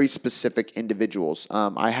very specific individuals.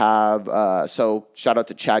 I have, so shout out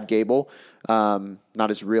to Chad Gable, not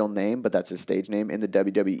his real name, but that's his stage name in the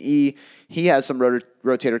WWE. He has some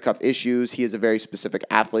rotator cuff issues. He is a very specific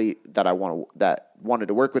athlete that wanted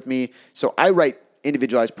to work with me. So I write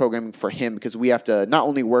individualized programming for him because we have to not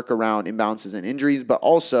only work around imbalances and injuries, but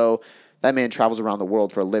also that man travels around the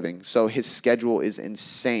world for a living. So his schedule is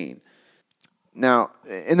insane. Now,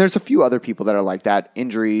 and there's a few other people that are like that,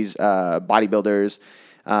 injuries, bodybuilders,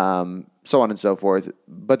 so on and so forth.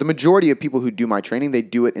 But the majority of people who do my training, they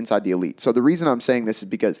do it inside the elite. So the reason I'm saying this is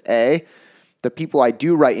because, A, the people I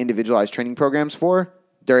do write individualized training programs for,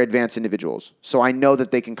 they're advanced individuals. So I know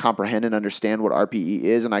that they can comprehend and understand what RPE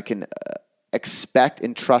is, and I can expect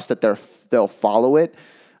and trust that they'll follow it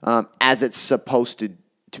as it's supposed to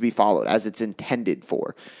be followed, as it's intended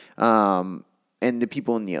for. and the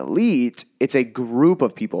people in the elite, it's a group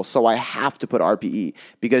of people. So I have to put RPE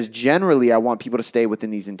because generally I want people to stay within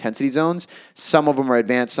these intensity zones. Some of them are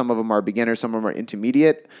advanced, some of them are beginner, some of them are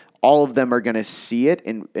intermediate. All of them are going to see it,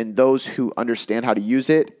 and those who understand how to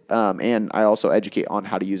use it, and I also educate on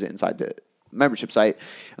how to use it inside the membership site,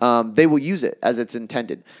 they will use it as it's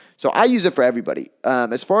intended. So I use it for everybody.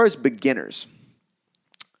 As far as beginners,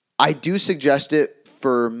 I do suggest it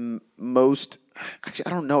for most. Actually, I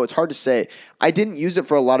don't know. It's hard to say. I didn't use it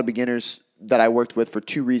for a lot of beginners that I worked with for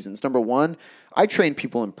two reasons. Number one, I trained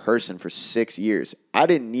people in person for 6 years. I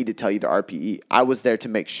didn't need to tell you the RPE. I was there to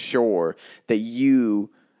make sure that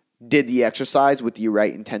you did the exercise with the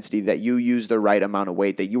right intensity, that you used the right amount of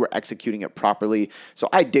weight, that you were executing it properly. So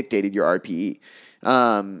I dictated your RPE.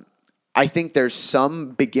 I think there's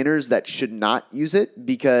some beginners that should not use it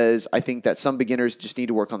because I think that some beginners just need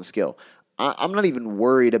to work on the skill. I'm not even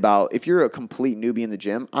worried about, if you're a complete newbie in the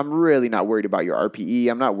gym, I'm really not worried about your RPE.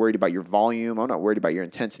 I'm not worried about your volume. I'm not worried about your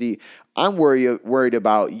intensity. I'm worried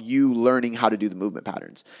about you learning how to do the movement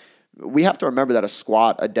patterns. We have to remember that a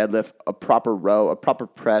squat, a deadlift, a proper row, a proper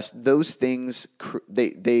press, those things,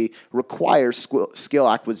 they require skill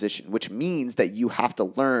acquisition, which means that you have to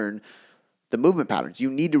learn the movement patterns. You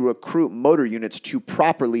need to recruit motor units to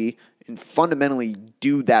properly and fundamentally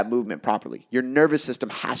do that movement properly. Your nervous system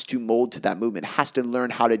has to mold to that movement, has to learn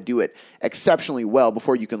how to do it exceptionally well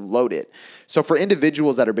before you can load it. So for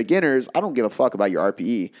individuals that are beginners, I don't give a fuck about your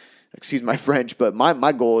RPE. Excuse my French, but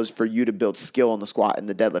my goal is for you to build skill on the squat and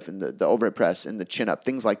the deadlift and the overhead press and the chin up,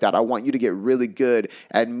 things like that. I want you to get really good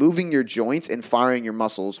at moving your joints and firing your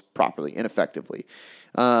muscles properly and effectively.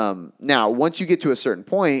 Now, once you get to a certain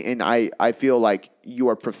point, and I feel like you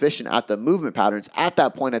are proficient at the movement patterns, at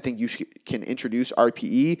that point, I think you can introduce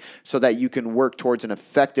RPE so that you can work towards an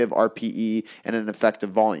effective RPE and an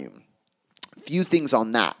effective volume. Few things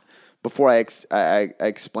on that before I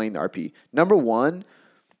explain the RPE. Number one,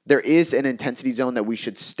 there is an intensity zone that we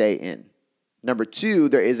should stay in. Number two,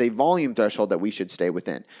 there is a volume threshold that we should stay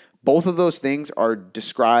within. Both of those things are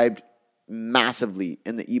described massively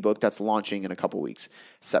in the ebook that's launching in a couple weeks.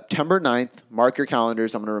 September 9th, mark your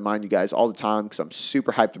calendars. I'm going to remind you guys all the time because I'm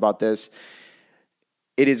super hyped about this.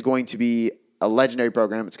 It is going to be a legendary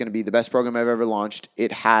program. It's going to be the best program I've ever launched.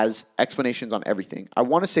 It has explanations on everything. I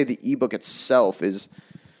want to say the ebook itself is,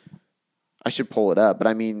 I should pull it up, but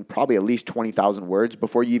I mean probably at least 20,000 words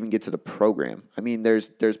before you even get to the program. I mean, there's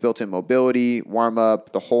built-in mobility,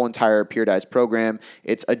 warm-up, the whole entire periodized program.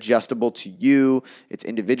 It's adjustable to you. It's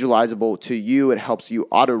individualizable to you. It helps you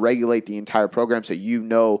auto-regulate the entire program so you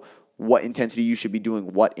know what intensity you should be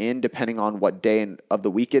doing what in, depending on what day of the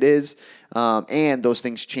week it is. And those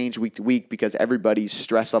things change week to week because everybody's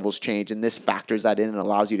stress levels change, and this factors that in and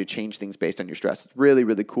allows you to change things based on your stress. It's really,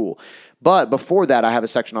 really cool. But before that, I have a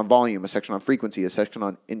section on volume, a section on frequency, a section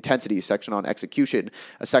on intensity, a section on execution,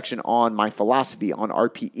 a section on my philosophy, on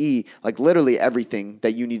RPE. Like literally everything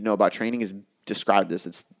that you need to know about training is described this.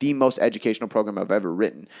 It's the most educational program I've ever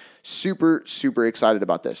written. Super, super excited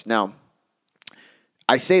about this. Now,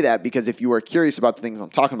 I say that because if you are curious about the things I'm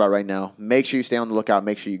talking about right now, make sure you stay on the lookout.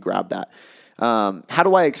 Make sure you grab that. How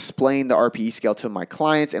do I explain the RPE scale to my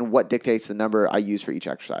clients and what dictates the number I use for each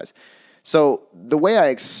exercise? So the way I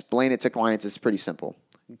explain it to clients is pretty simple.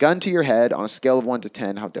 Gun to your head on a scale of 1 to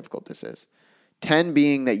 10, how difficult this is. 10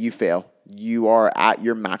 being that you fail. You are at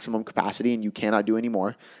your maximum capacity and you cannot do any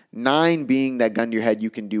more. 9 being that gun to your head, you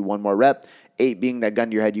can do one more rep. 8 being that gun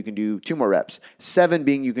to your head, you can do 2 more reps. 7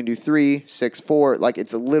 being you can do 3, 6, 4. Like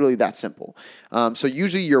it's literally that simple. So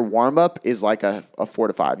usually your warm-up is like a 4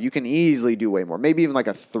 to 5. You can easily do way more, maybe even like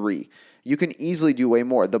a 3. You can easily do way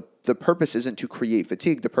more. The purpose isn't to create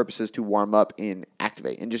fatigue. The purpose is to warm up and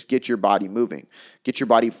activate and just get your body moving, get your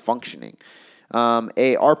body functioning.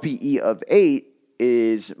 A RPE of 8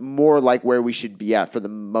 is more like where we should be at for the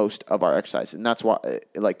most of our exercise. And that's why,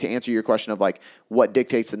 like, to answer your question of like what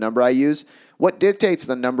dictates the number I use, what dictates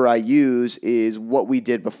the number I use is what we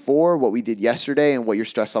did before, what we did yesterday, and what your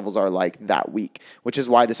stress levels are like that week, which is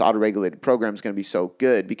why this auto-regulated program is going to be so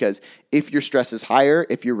good, because if your stress is higher,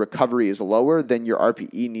 if your recovery is lower, then your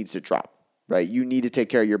RPE needs to drop. Right? You need to take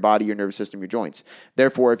care of your body, your nervous system, your joints.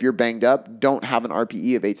 Therefore, if you're banged up, don't have an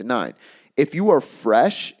RPE of 8 to 9. If you are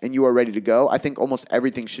fresh and you are ready to go, I think almost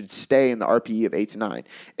everything should stay in the RPE of 8 to 9.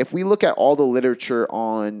 If we look at all the literature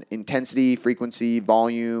on intensity, frequency,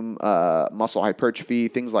 volume, muscle hypertrophy,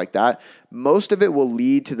 things like that, most of it will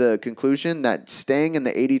lead to the conclusion that staying in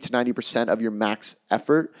the 80 to 90% of your max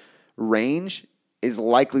effort range is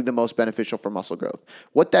likely the most beneficial for muscle growth.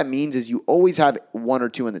 What that means is you always have 1 or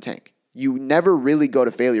 2 in the tank. You never really go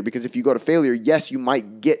to failure, because if you go to failure, yes, you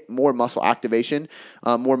might get more muscle activation,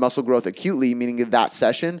 more muscle growth acutely, meaning in that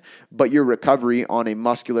session, but your recovery on a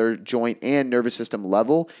muscular, joint, and nervous system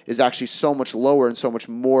level is actually so much lower and so much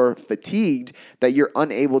more fatigued that you're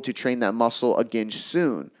unable to train that muscle again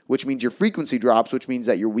soon, which means your frequency drops, which means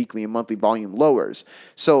that your weekly and monthly volume lowers.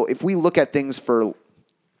 So if we look at things for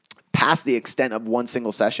past the extent of one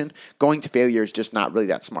single session, going to failure is just not really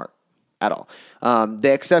that smart at all.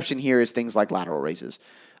 The exception here is things like lateral raises.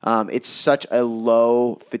 It's such a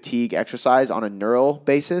low fatigue exercise on a neural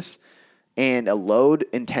basis and a load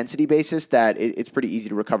intensity basis that it's pretty easy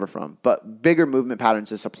to recover from. But bigger movement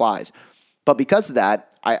patterns, this applies. But because of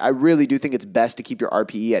that, I really do think it's best to keep your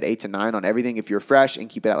RPE at 8 to 9 on everything if you're fresh, and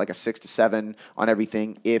keep it at like a 6 to 7 on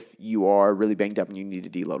everything if you are really banged up and you need to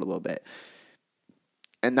deload a little bit.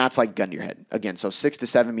 And that's like gun to your head. Again, so 6 to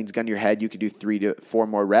 7 means gun to your head. You could do 3 to 4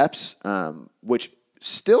 more reps, which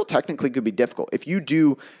still technically could be difficult. If you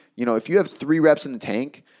do, if you have 3 reps in the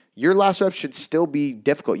tank, your last rep should still be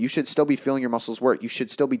difficult. You should still be feeling your muscles work. You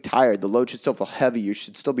should still be tired. The load should still feel heavy. You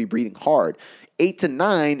should still be breathing hard. 8 to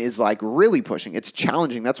 9 is like really pushing. It's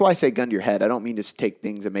challenging. That's why I say gun to your head. I don't mean to take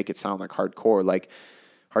things and make it sound like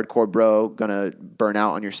hardcore, bro, gonna burn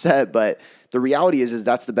out on your set. But the reality is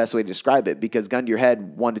that's the best way to describe it, because gun to your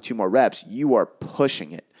head, 1 to 2 more reps, you are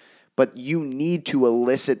pushing it. But you need to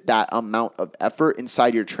elicit that amount of effort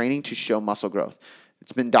inside your training to show muscle growth.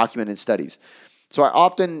 It's been documented in studies. So I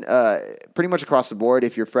often, pretty much across the board,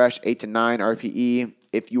 if you're fresh, 8 to 9 RPE.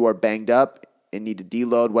 If you are banged up and need to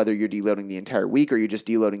deload, whether you're deloading the entire week or you're just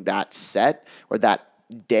deloading that set or that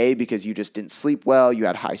day because you just didn't sleep well, you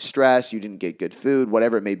had high stress, you didn't get good food,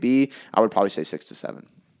 whatever it may be, I would probably say 6 to 7.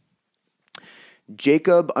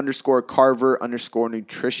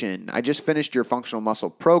 Jacob_Carver_nutrition. I just finished your functional muscle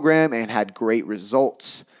program and had great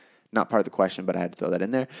results. Not part of the question, but I had to throw that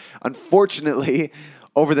in there. Unfortunately,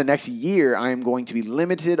 over the next year, I am going to be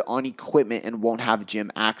limited on equipment and won't have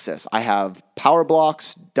gym access. I have power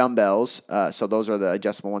blocks, dumbbells, so those are the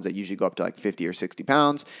adjustable ones that usually go up to like 50 or 60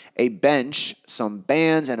 pounds, a bench, some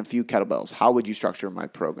bands, and a few kettlebells. How would you structure my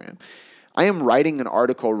program? I am writing an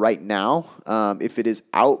article right now. If it is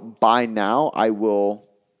out by now, I will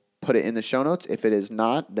put it in the show notes. If it is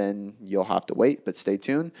not, then you'll have to wait, but stay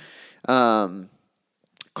tuned. Called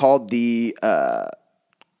how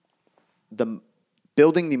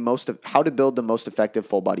to build the most effective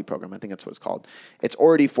full body program. I think that's what it's called. It's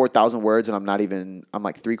already 4,000 words, and I'm like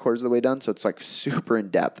 3/4 of the way done. So it's like super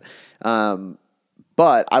in depth.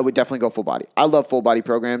 But I would definitely go full body. I love full body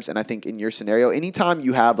programs, and I think in your scenario, anytime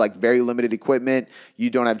you have like very limited equipment, you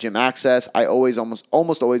don't have gym access, I almost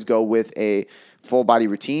always go with a full body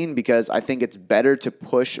routine, because I think it's better to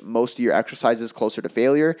push most of your exercises closer to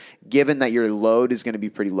failure, given that your load is going to be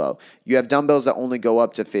pretty low. You have dumbbells that only go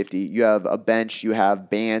up to 50. You have a bench, you have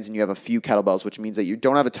bands, and you have a few kettlebells, which means that you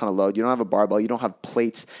don't have a ton of load. You don't have a barbell. You don't have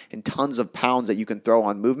plates and tons of pounds that you can throw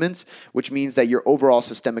on movements, which means that your overall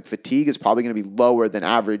systemic fatigue is probably going to be lower than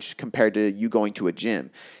average compared to you going to a gym.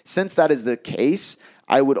 Since that is the case,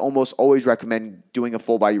 I would almost always recommend doing a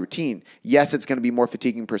full body routine. Yes, it's going to be more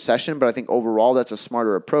fatiguing per session, but I think overall that's a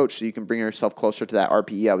smarter approach, so you can bring yourself closer to that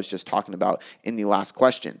RPE I was just talking about in the last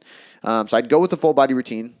question. So I'd go with the full body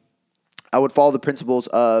routine. I would follow the principles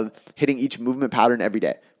of hitting each movement pattern every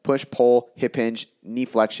day. Push, pull, hip hinge, knee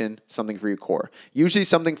flexion, something for your core. Usually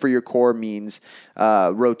something for your core means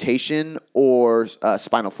rotation or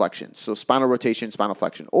spinal flexion. So spinal rotation, spinal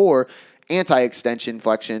flexion, or anti-extension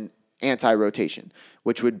flexion, anti-rotation,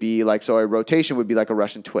 which would be like, so a rotation would be like a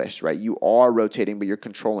Russian twist, right? You are rotating, but you're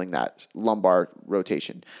controlling that lumbar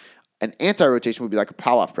rotation. An anti-rotation would be like a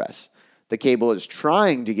Pallof press. The cable is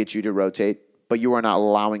trying to get you to rotate, but you are not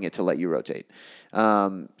allowing it to let you rotate.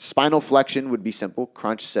 Spinal flexion would be simple,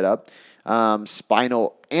 crunch, sit up.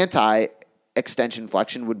 Spinal anti-extension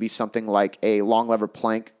flexion would be something like a long lever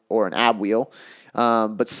plank or an ab wheel.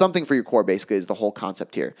 But something for your core basically is the whole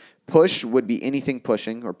concept here. Push would be anything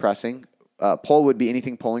pushing or pressing. Pull would be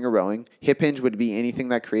anything pulling or rowing. Hip hinge would be anything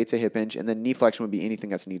that creates a hip hinge. And then knee flexion would be anything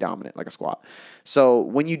that's knee dominant, like a squat. So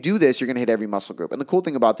when you do this, you're going to hit every muscle group. And the cool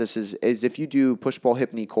thing about this is if you do push, pull,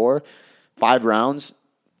 hip, knee, core, 5 rounds,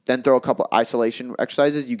 then throw a couple isolation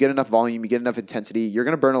exercises, you get enough volume, you get enough intensity, you're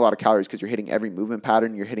going to burn a lot of calories because you're hitting every movement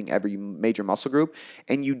pattern, you're hitting every major muscle group,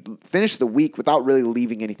 and you finish the week without really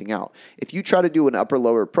leaving anything out. If you try to do an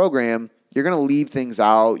upper-lower program, you're going to leave things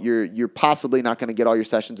out. You're possibly not going to get all your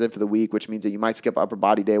sessions in for the week, which means that you might skip upper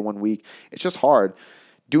body day one week. It's just hard.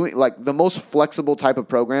 Doing like the most flexible type of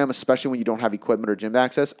program, especially when you don't have equipment or gym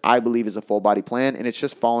access, I believe is a full body plan, and it's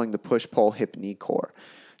just following the push, pull, hip, knee, core.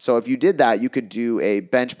 So if you did that, you could do a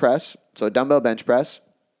bench press, so a dumbbell bench press.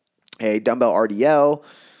 a dumbbell RDL,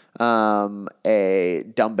 a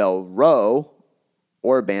dumbbell row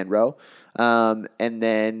or a band row, and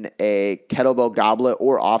then a kettlebell goblet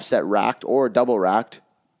or offset racked or double racked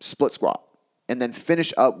split squat. And then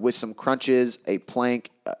finish up with some crunches, a plank,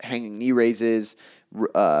 hanging knee raises,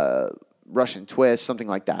 Russian twist, something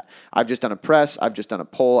like that. I've just done a press, I've just done a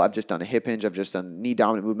pull, I've just done a hip hinge, I've just done knee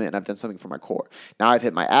dominant movement, and I've done something for my core. Now I've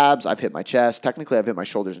hit my abs, I've hit my chest. Technically, I've hit my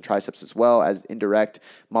shoulders and triceps as well as indirect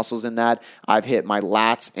muscles in that. I've hit my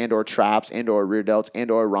lats and or traps and or rear delts and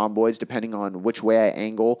or rhomboids, depending on which way I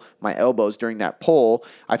angle my elbows during that pull.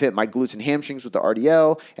 I've hit my glutes and hamstrings with the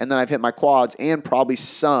RDL, and then I've hit my quads and probably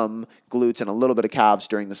some glutes and a little bit of calves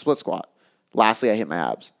during the split squat. Lastly, I hit my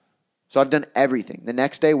abs. So I've done everything. The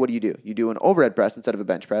next day, what do? You do an overhead press instead of a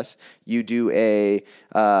bench press. You do a,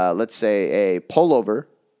 let's say, a pullover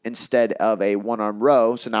instead of a one-arm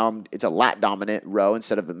row. So now it's a lat dominant row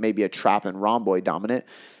instead of maybe a trap and rhomboid dominant.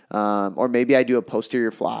 Or maybe I do a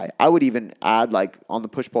posterior fly. I would even add, like on the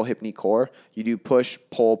push-pull hip knee core, you do push,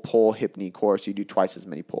 pull, hip knee core. So you do twice as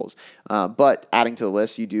many pulls. But adding to the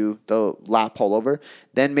list, you do the lat pullover.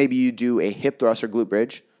 Then maybe you do a hip thrust or glute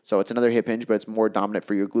bridge. So it's another hip hinge, but it's more dominant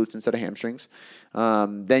for your glutes instead of hamstrings.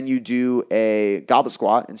 Then you do a goblet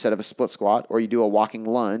squat instead of a split squat, or you do a walking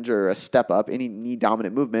lunge or a step up, any knee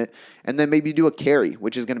dominant movement. And then maybe you do a carry,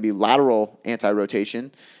 which is going to be lateral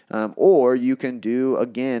anti-rotation. Or you can do,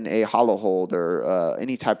 again, a hollow hold or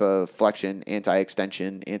any type of flexion,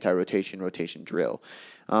 anti-extension, anti-rotation, rotation drill.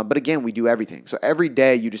 But again, we do everything. So every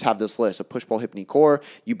day you just have this list of push, pull, hip, knee, core.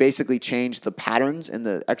 You basically change the patterns in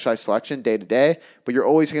the exercise selection day to day, but you're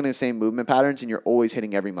always hitting the same movement patterns and you're always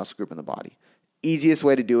hitting every muscle group in the body. Easiest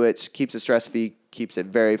way to do it, keeps it stress-free, keeps it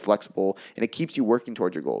very flexible, and it keeps you working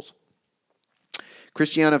towards your goals.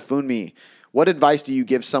 Christiana Funmi, what advice do you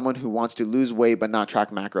give someone who wants to lose weight but not track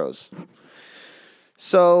macros?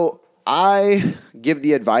 So I give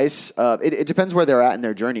the advice, it depends where they're at in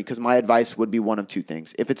their journey, because my advice would be one of two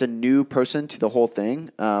things. If it's a new person to the whole thing,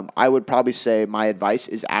 I would probably say my advice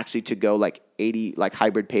is actually to go like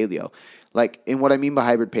hybrid paleo. Like, and what I mean by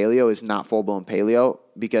hybrid paleo is not full-blown paleo,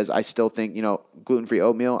 because I still think, gluten-free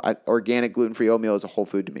oatmeal, organic gluten-free oatmeal is a whole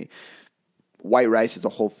food to me. White rice is a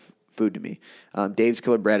whole food to me. Dave's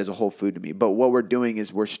Killer Bread is a whole food to me. But what we're doing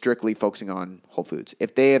is we're strictly focusing on whole foods.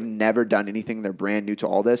 If they have never done anything, they're brand new to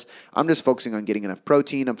all this, I'm just focusing on getting enough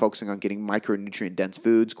protein. I'm focusing on getting micronutrient-dense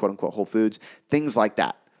foods, quote-unquote whole foods, things like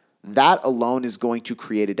that. That alone is going to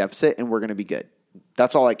create a deficit, and we're going to be good.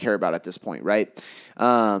 That's all I care about at this point, right?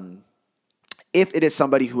 If it is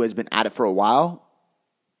somebody who has been at it for a while,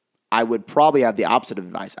 I would probably have the opposite of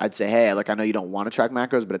advice. I'd say, hey, I know you don't want to track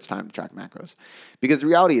macros, but it's time to track macros. Because the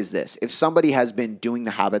reality is this. If somebody has been doing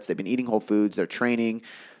the habits, they've been eating whole foods, they're training,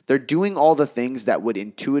 they're doing all the things that would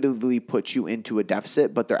intuitively put you into a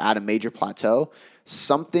deficit, but they're at a major plateau,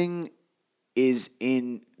 something is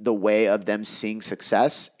in the way of them seeing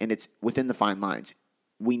success, and it's within the fine lines.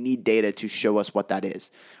 We need data to show us what that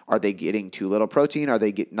is. Are they getting too little protein? Do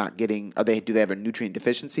they have a nutrient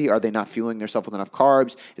deficiency? Are they not fueling themselves with enough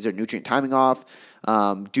carbs? Is their nutrient timing off?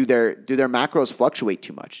 Do their macros fluctuate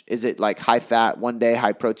too much? Is it like high fat one day,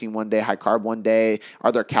 high protein one day, high carb one day?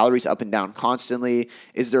 Are their calories up and down constantly?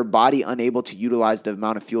 Is their body unable to utilize the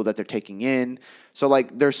amount of fuel that they're taking in? So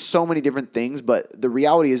there's so many different things, but the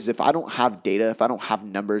reality is if I don't have data, if I don't have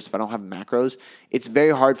numbers, if I don't have macros, it's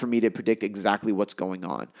very hard for me to predict exactly what's going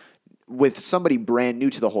on. With somebody brand new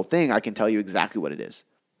to the whole thing, I can tell you exactly what it is.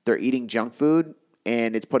 They're eating junk food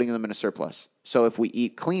and it's putting them in a surplus. So if we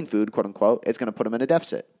eat clean food, quote unquote, it's going to put them in a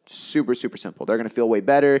deficit. Super, super simple. They're going to feel way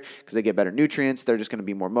better because they get better nutrients. They're just going to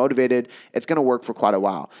be more motivated. It's going to work for quite a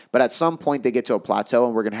while. But at some point, they get to a plateau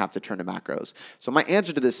and we're going to have to turn to macros. So my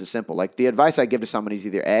answer to this is simple. The advice I give to somebody is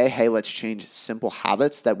either A, hey, let's change simple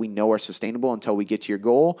habits that we know are sustainable until we get to your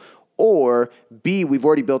goal, or B, we've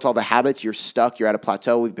already built all the habits. You're stuck. You're at a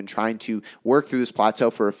plateau. We've been trying to work through this plateau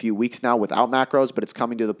for a few weeks now without macros, but it's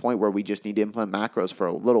coming to the point where we just need to implement macros for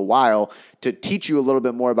a little while to teach you a little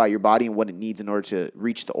bit more about your body and what it needs in order to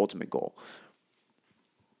reach the ultimate goal.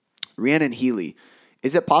 Rhiannon Healy,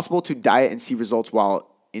 is it possible to diet and see results while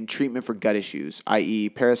in treatment for gut issues, i.e.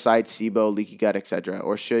 parasites, SIBO, leaky gut, etc.,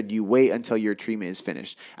 or should you wait until your treatment is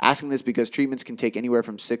finished? Asking this because treatments can take anywhere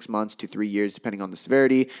from 6 months to 3 years depending on the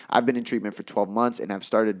severity. I've been in treatment for 12 months and have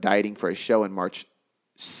started dieting for a show in March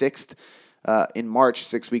 6th. In March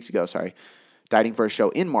 6 weeks ago, dieting for a show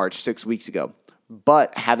in March 6 weeks ago,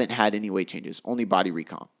 but haven't had any weight changes, only body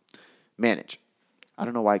recomp. Manage. I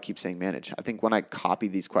don't know why I keep saying manage. I think when I copy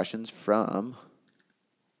these questions from...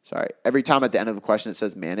 every time at the end of the question it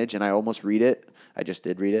says manage, and I almost read it. I just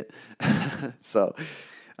did read it. So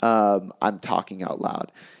I'm talking out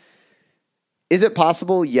loud. Is it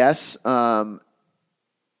possible? Yes. I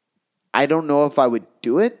don't know if I would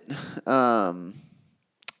do it.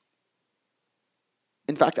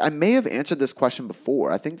 In fact, I may have answered this question before.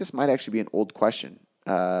 I think this might actually be an old question.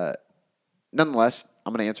 Nonetheless,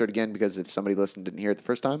 I'm going to answer it again because if somebody listened and didn't hear it the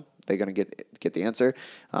first time, they're going to get the answer.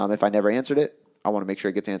 If I never answered it, I want to make sure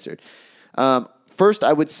it gets answered. First,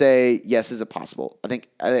 I would say, yes, is it possible? I think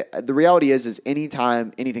the reality is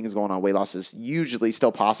anytime anything is going on, weight loss is usually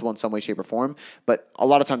still possible in some way, shape, or form. But a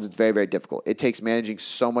lot of times it's very, very difficult. It takes managing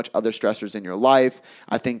so much other stressors in your life.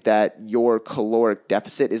 I think that your caloric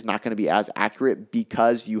deficit is not going to be as accurate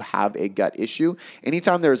because you have a gut issue.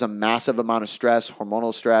 Anytime there's a massive amount of stress,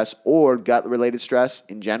 hormonal stress, or gut-related stress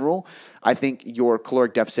in general, I think your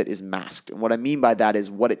caloric deficit is masked. And what I mean by that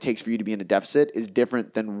is what it takes for you to be in a deficit is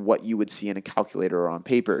different than what you would see in a calculator or on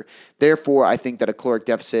paper. Therefore, I think that a caloric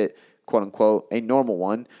deficit, quote unquote, a normal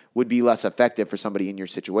one, would be less effective for somebody in your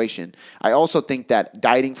situation. I also think that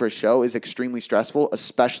dieting for a show is extremely stressful,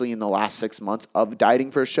 especially in the last 6 months of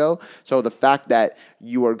dieting for a show. So the fact that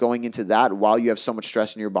you are going into that while you have so much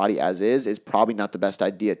stress in your body as is probably not the best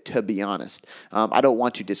idea, to be honest. I don't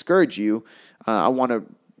want to discourage you. I want to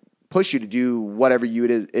push you to do whatever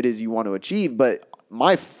it is you want to achieve. But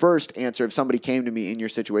my first answer, if somebody came to me in your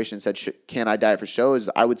situation and said, can I diet for show, is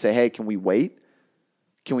I would say, hey, can we wait?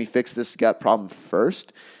 Can we fix this gut problem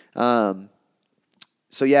first? So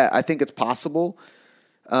yeah, I think it's possible.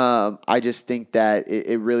 I just think that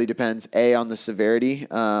it really depends, A, on the severity.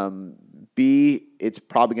 B, it's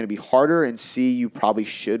probably going to be harder. And C, you probably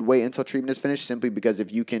should wait until treatment is finished, simply because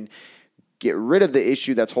if you can get rid of the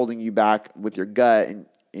issue that's holding you back with your gut and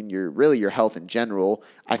your health in general,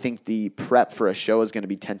 I think the prep for a show is going to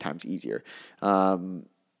be 10 times easier.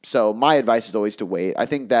 So my advice is always to wait. I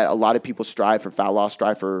think that a lot of people strive for fat loss,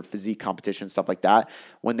 strive for physique competition, stuff like that,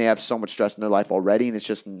 when they have so much stress in their life already, and it's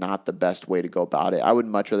just not the best way to go about it. I would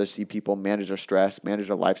much rather see people manage their stress, manage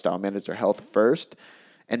their lifestyle, manage their health first,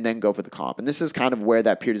 and then go for the comp. And this is kind of where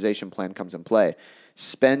that periodization plan comes in play.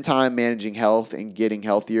 Spend time managing health and getting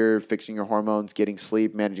healthier, fixing your hormones, getting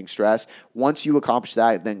sleep, managing stress. Once you accomplish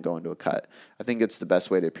that, then go into a cut. I think it's the best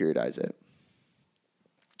way to periodize it.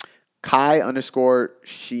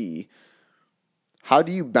 Kai_she. How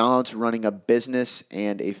do you balance running a business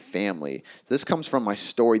and a family? This comes from my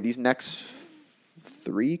story. These next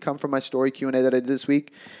 3 come from my story Q&A that I did this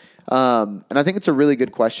week. And I think it's a really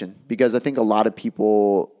good question because I think a lot of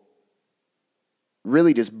people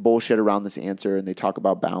really just bullshit around this answer and they talk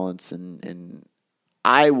about balance, and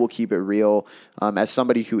I will keep it real. As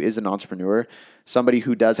somebody who is an entrepreneur, somebody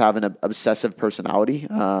who does have an obsessive personality,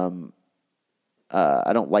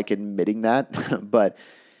 I don't like admitting that, but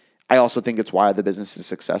I also think it's why the business is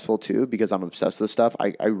successful too, because I'm obsessed with stuff.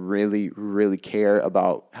 I really, really care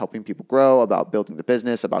about helping people grow, about building the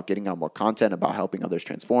business, about getting out more content, about helping others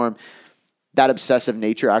transform. That obsessive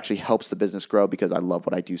nature actually helps the business grow because I love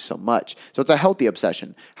what I do so much. So it's a healthy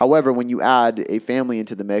obsession. However, when you add a family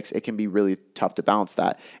into the mix, it can be really tough to balance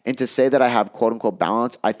that. And to say that I have quote unquote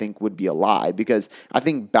balance, I think would be a lie, because I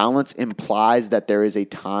think balance implies that there is a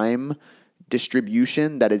time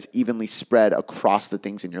distribution that is evenly spread across the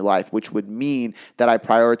things in your life, which would mean that I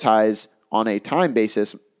prioritize on a time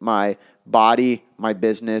basis my body, my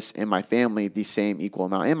business, and my family the same equal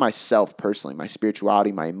amount, and myself personally, my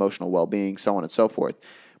spirituality, my emotional well-being, so on and so forth.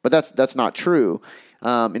 But that's not true.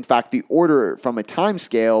 In fact, the order from a time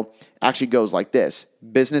scale actually goes like this.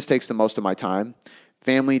 Business takes the most of my time.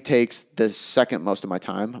 Family takes the second most of my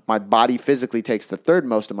time. My body physically takes the third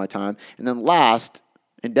most of my time. And then last,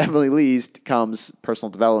 and definitely least, comes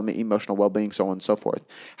personal development, emotional well-being, so on and so forth.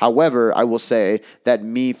 However, I will say that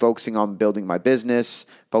me focusing on building my business,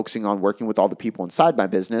 focusing on working with all the people inside my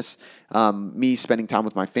business, me spending time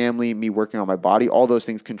with my family, me working on my body, all those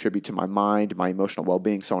things contribute to my mind, my emotional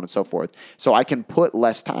well-being, so on and so forth. So I can put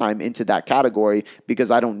less time into that category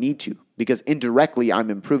because I don't need to, because indirectly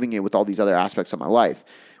I'm improving it with all these other aspects of my life,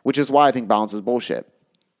 which is why I think balance is bullshit.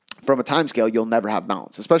 From a time scale, you'll never have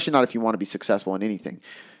balance, especially not if you want to be successful in anything.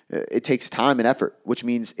 It takes time and effort, which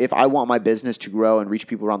means if I want my business to grow and reach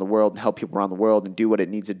people around the world and help people around the world and do what it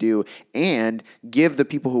needs to do and give the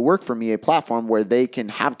people who work for me a platform where they can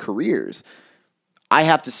have careers, I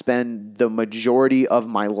have to spend the majority of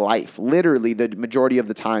my life, literally the majority of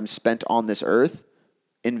the time spent on this earth,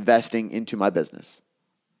 investing into my business.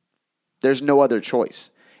 There's no other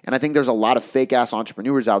choice. And I think there's a lot of fake-ass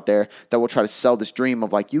entrepreneurs out there that will try to sell this dream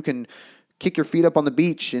of like, you can kick your feet up on the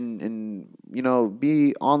beach and you know,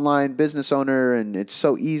 be online business owner and it's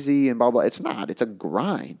so easy and blah, blah. It's not. It's a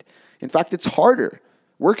grind. In fact, it's harder.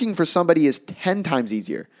 Working for somebody is 10 times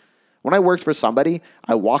easier. When I worked for somebody,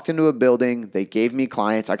 I walked into a building, they gave me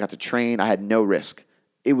clients, I got to train, I had no risk.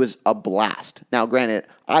 It was a blast. Now, granted,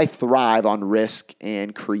 I thrive on risk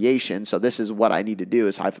and creation, so this is what I need to do.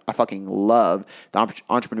 Is I fucking love the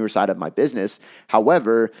entrepreneur side of my business.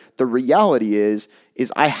 However, the reality is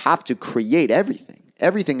I have to create everything.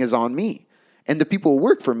 Everything is on me, and the people who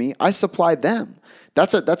work for me, I supply them.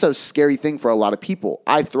 That's a scary thing for a lot of people.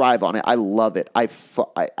 I thrive on it. I love it. I'm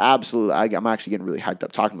actually getting really hyped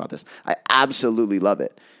up talking about this. I absolutely love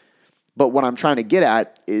it. But what I'm trying to get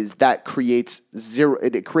at is that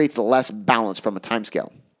it creates less balance from a time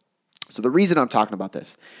scale. So the reason I'm talking about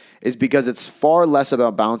this is because it's far less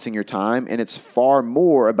about balancing your time, and it's far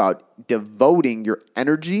more about devoting your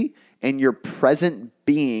energy and your present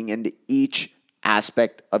being into each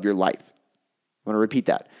aspect of your life. I'm going to repeat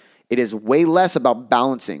that. It is way less about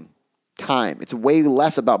balancing time. It's way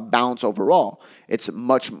less about balance overall. It's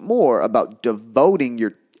much more about devoting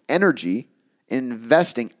your energy,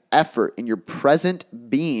 investing effort in your present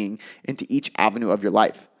being into each avenue of your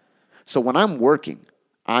life. So when I'm working,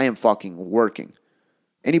 I am fucking working.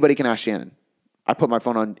 Anybody can ask Shannon. I put my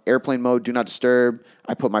phone on airplane mode, do not disturb.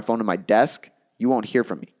 I put my phone on my desk. You won't hear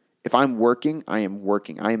from me. If I'm working, I am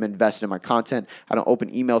working. I am invested in my content. I don't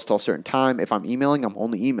open emails till a certain time. If I'm emailing, I'm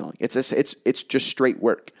only emailing. It's just straight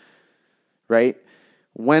work, right?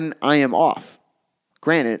 When I am off,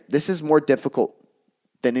 granted, this is more difficult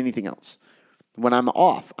than anything else. When I'm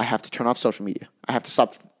off, I have to turn off social media. I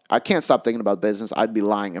can't stop thinking about business. I'd be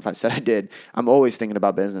lying if I said I did. I'm always thinking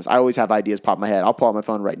about business. I always have ideas pop in my head. I'll pull out my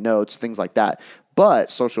phone, write notes, things like that.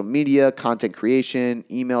 But social media, content creation,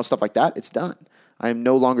 email, stuff like that, it's done. I am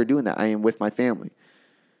no longer doing that. I am with my family.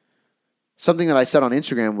 Something that I said on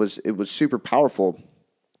Instagram was super powerful,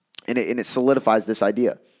 and it solidifies this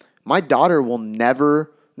idea. My daughter will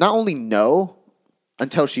never, not only know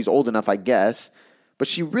until she's old enough, I guess, but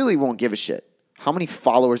she really won't give a shit how many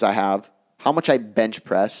followers I have, how much I bench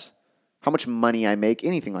press, how much money I make,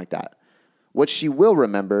 anything like that. What she will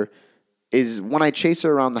remember is when I chase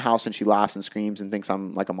her around the house and she laughs and screams and thinks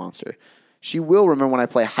I'm like a monster. She will remember when I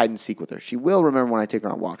play hide and seek with her. She will remember when I take her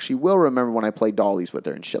on walks. She will remember when I play dollies with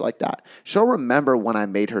her and shit like that. She'll remember when I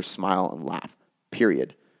made her smile and laugh,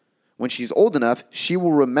 period. When she's old enough, she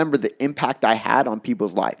will remember the impact I had on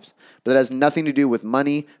people's lives. But that has nothing to do with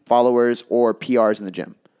money, followers, or PRs in the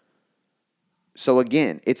gym. So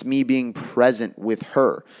again, it's me being present with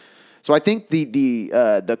her. So I think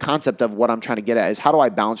the concept of what I'm trying to get at is how do I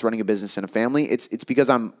balance running a business and a family? It's because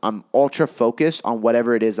I'm ultra focused on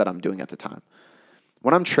whatever it is that I'm doing at the time.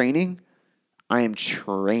 When I'm training, I am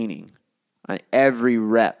training. Every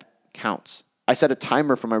rep counts. I set a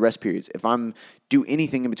timer for my rest periods. If I'm do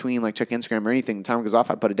anything in between, like check Instagram or anything, the timer goes off,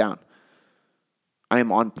 I put it down. I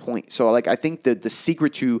am on point. So I think that the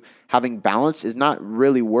secret to having balance is not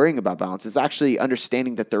really worrying about balance. It's actually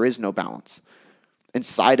understanding that there is no balance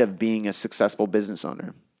inside of being a successful business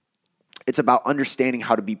owner. It's about understanding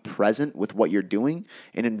how to be present with what you're doing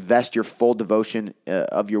and invest your full devotion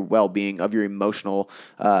of your well-being, of your emotional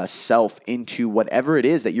self into whatever it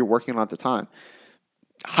is that you're working on at the time.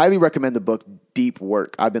 Highly recommend the book Deep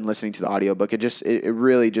Work. I've been listening to the audiobook. It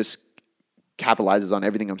really just capitalizes on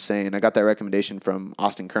everything I'm saying. I got that recommendation from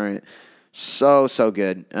Austin Current. So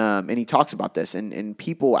good. And he talks about this. And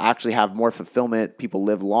people actually have more fulfillment. People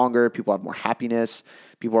live longer. People have more happiness.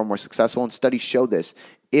 People are more successful. And studies show this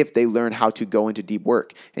if they learn how to go into deep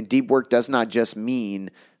work. And deep work does not just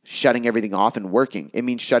mean shutting everything off and working. It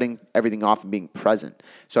means shutting everything off and being present.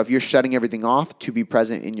 So if you're shutting everything off to be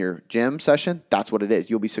present in your gym session, that's what it is.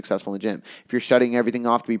 You'll be successful in the gym. If you're shutting everything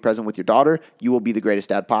off to be present with your daughter, you will be the greatest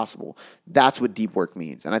dad possible. That's what deep work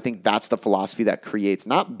means. And I think that's the philosophy that creates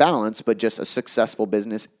not balance, but just a successful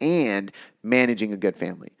business and managing a good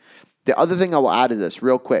family. The other thing I will add to this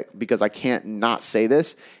real quick, because I can't not say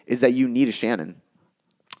this, is that you need a Shannon.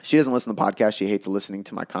 She doesn't listen to the podcast. She hates listening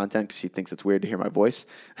to my content because she thinks it's weird to hear my voice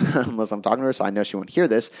unless I'm talking to her. So I know she won't hear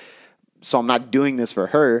this. So I'm not doing this for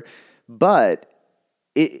her. But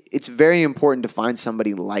it's very important to find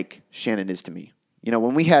somebody like Shannon is to me. You know,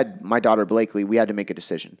 when we had my daughter Blakely, we had to make a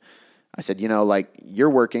decision. I said, you're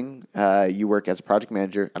working. You work as a project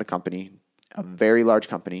manager at a company, a very large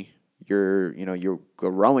company. You're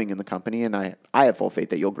growing in the company, and I have full faith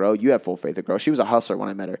that you'll grow. You have full faith to grow. She was a hustler when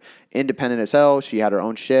I met her. Independent as hell. She had her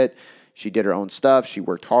own shit. She did her own stuff. She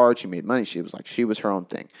worked hard. She made money. She was her own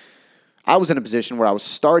thing. I was in a position where I was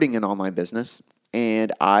starting an online business,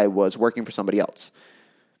 and I was working for somebody else.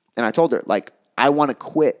 And I told her, I want to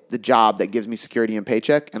quit the job that gives me security and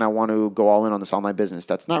paycheck, and I want to go all in on this online business.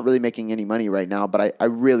 That's not really making any money right now, but I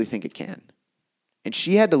really think it can. And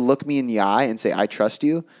she had to look me in the eye and say, I trust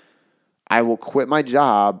you. I will quit my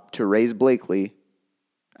job to raise Blakely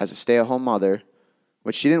as a stay-at-home mother,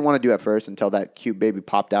 which she didn't want to do at first until that cute baby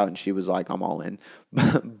popped out and she was like, I'm all in.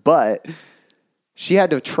 But she had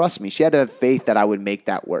to trust me. She had to have faith that I would make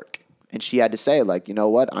that work. And she had to say, like, you know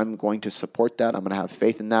what? I'm going to support that. I'm going to have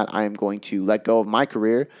faith in that. I am going to let go of my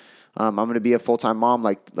career. I'm going to be a full-time mom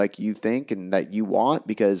like you think and that you want,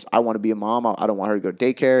 because I want to be a mom. I don't want her to go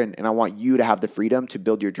to daycare, and I want you to have the freedom to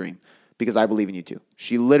build your dream, because I believe in you too.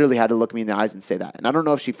 She literally had to look me in the eyes and say that. And I don't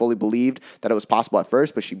know if she fully believed that it was possible at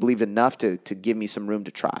first, but she believed enough to give me some room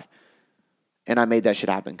to try. And I made that shit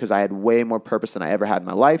happen because I had way more purpose than I ever had in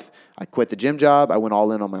my life. I quit the gym job. I went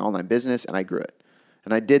all in on my online business, and I grew it.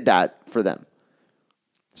 And I did that for them.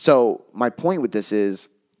 So my point with this is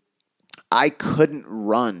I couldn't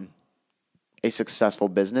run a successful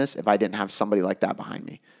business if I didn't have somebody like that behind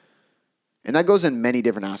me. And that goes in many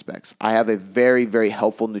different aspects. I have a very, very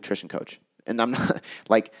helpful nutrition coach. And I'm not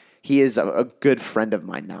like, he is a good friend of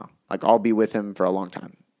mine now. Like, I'll be with him for a long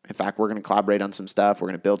time. In fact, we're going to collaborate on some stuff. We're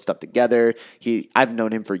going to build stuff together. I've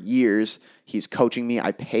known him for years. He's coaching me.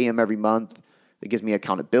 I pay him every month. It gives me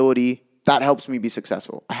accountability. That helps me be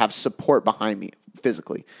successful. I have support behind me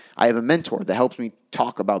physically. I have a mentor that helps me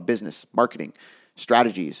talk about business, marketing,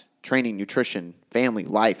 strategies, training, nutrition, family,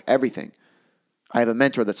 life, everything. I have a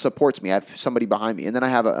mentor that supports me. I have somebody behind me. And then I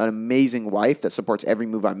have an amazing wife that supports every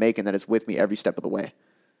move I make and that is with me every step of the way.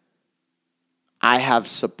 I have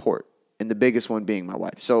support, and the biggest one being my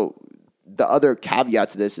wife. So the other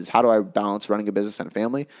caveat to this is, how do I balance running a business and a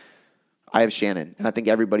family? I have Shannon, and I think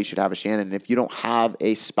everybody should have a Shannon. And if you don't have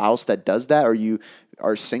a spouse that does that, or you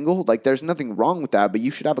are single, like, there's nothing wrong with that, but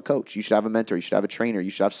you should have a coach. You should have a mentor. You should have a trainer. You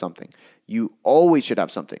should have something. You always should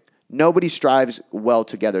have something. Nobody strives well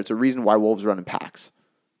together. It's a reason why wolves run in packs,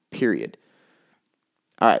 period.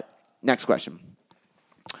 All right, next question.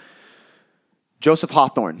 Joseph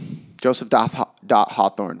Hawthorne from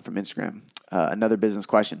Instagram. Another business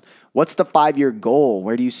question. What's the 5-year goal?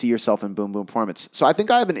 Where do you see yourself in Boom Boom Performance? So I think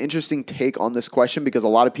I have an interesting take on this question, because a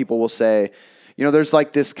lot of people will say, you know, there's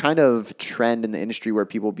like this kind of trend in the industry where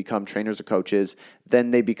people become trainers or coaches,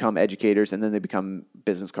 then they become educators, and then they become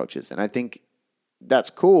business coaches. And I think that's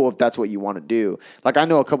cool if that's what you want to do. Like, I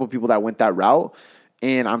know a couple of people that went that route,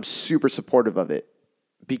 and I'm super supportive of it,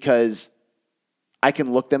 because I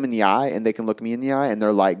can look them in the eye and they can look me in the eye, and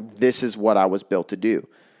they're like, this is what I was built to do.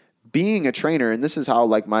 Being a trainer, and this is how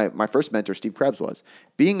like my first mentor, Steve Krebs, was.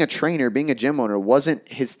 Being a trainer, being a gym owner wasn't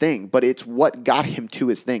his thing, but it's what got him to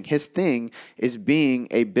his thing. His thing is being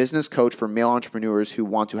a business coach for male entrepreneurs who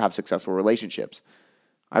want to have successful relationships.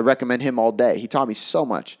 I recommend him all day. He taught me so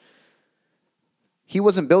much. He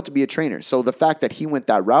wasn't built to be a trainer. So the fact that he went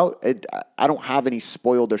that route, I don't have any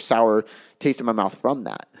spoiled or sour taste in my mouth from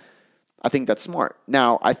that. I think that's smart.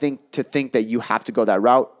 Now, I think to think that you have to go that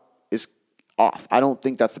route is off. I don't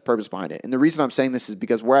think that's the purpose behind it. And the reason I'm saying this is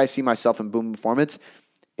because where I see myself in Boom Performance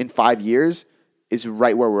in 5 years is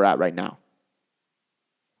right where we're at right now.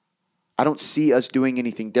 I don't see us doing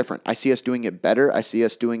anything different. I see us doing it better. I see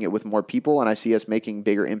us doing it with more people, and I see us making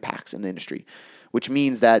bigger impacts in the industry, which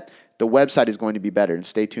means that the website is going to be better. And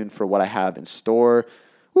stay tuned for what I have in store.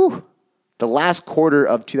 Whew. The last quarter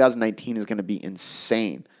of 2019 is going to be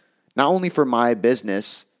insane. Not only for my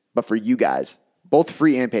business, but for you guys, both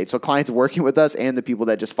free and paid. So clients working with us and the people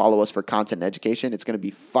that just follow us for content and education, it's going to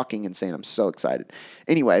be fucking insane. I'm so excited.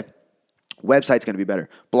 Anyway, website's going to be better.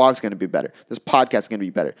 Blog's going to be better. This podcast's going to be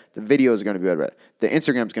better. The videos are going to be better. The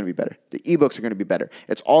Instagram's going to be better. The ebooks are going to be better.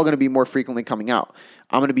 It's all going to be more frequently coming out.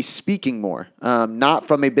 I'm going to be speaking more, not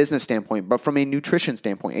from a business standpoint, but from a nutrition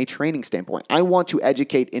standpoint, a training standpoint. I want to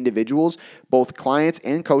educate individuals, both clients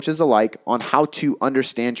and coaches alike, on how to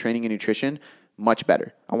understand training and nutrition much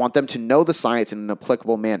better. I want them to know the science in an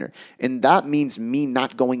applicable manner. And that means me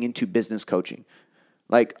not going into business coaching.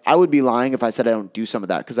 Like, I would be lying if I said I don't do some of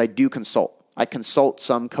that, because I do consult. I consult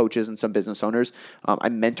some coaches and some business owners. I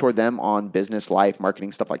mentor them on business, life,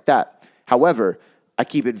 marketing, stuff like that. However, I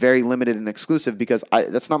keep it very limited and exclusive because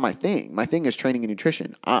that's not my thing. My thing is training and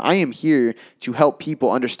nutrition. I am here to help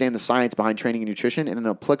people understand the science behind training and nutrition in an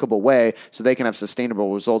applicable way so they can have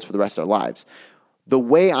sustainable results for the rest of their lives. The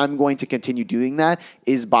way I'm going to continue doing that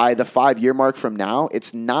is by the 5-year mark from now.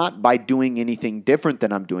 It's not by doing anything different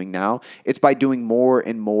than I'm doing now. It's by doing more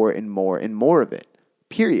and more and more and more of it,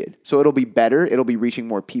 period. So it'll be better. It'll be reaching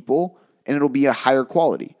more people, and it'll be a higher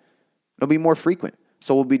quality. It'll be more frequent.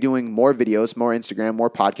 So we'll be doing more videos, more Instagram,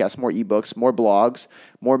 more podcasts, more ebooks, more blogs,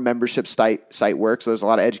 more membership site work. So there's a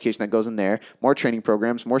lot of education that goes in there, more training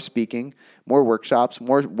programs, more speaking, more workshops,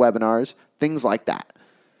 more webinars, things like that.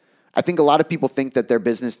 I think a lot of people think that their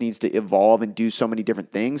business needs to evolve and do so many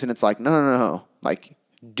different things. And it's like, no. Like,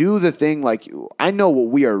 Do the thing like I know what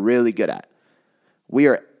we are really good at. We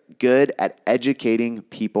are good at educating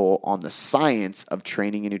people on the science of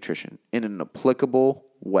training and nutrition in an applicable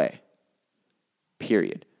way.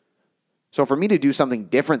 Period. So for me to do something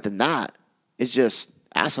different than that is just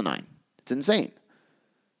asinine. It's insane.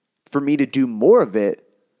 For me to do more of it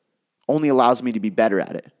only allows me to be better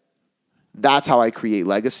at it. That's how I create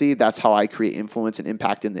legacy. That's how I create influence and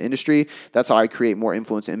impact in the industry. That's how I create more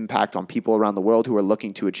influence and impact on people around the world who are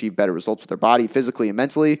looking to achieve better results with their body, physically and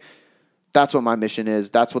mentally. That's what my mission is.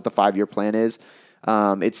 That's what the 5-year plan is.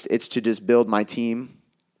 It's to just build my team,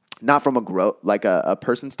 not from a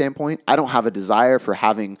person standpoint. I don't have a desire for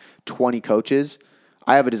having 20 coaches.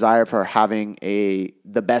 I have a desire for having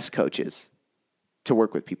the best coaches to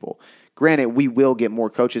work with people. Granted, we will get more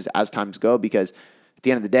coaches as times go because at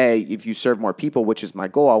the end of the day, if you serve more people, which is my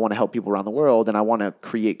goal, I want to help people around the world and I want to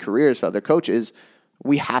create careers for other coaches,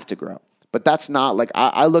 we have to grow. But that's not like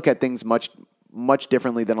I look at things much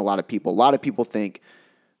differently than a lot of people. A lot of people think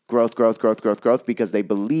growth because they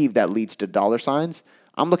believe that leads to dollar signs.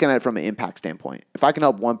 I'm looking at it from an impact standpoint. If I can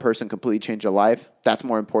help one person completely change their life, that's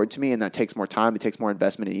more important to me, and that takes more time. It takes more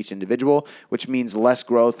investment in each individual, which means less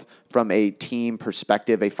growth from a team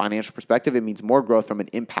perspective, a financial perspective. It means more growth from an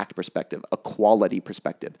impact perspective, a quality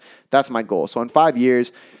perspective. That's my goal. So in 5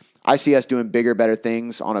 years, I see us doing bigger, better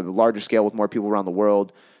things on a larger scale with more people around the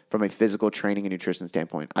world from a physical training and nutrition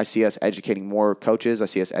standpoint. I see us educating more coaches. I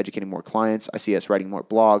see us educating more clients. I see us writing more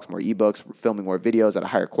blogs, more ebooks, filming more videos at a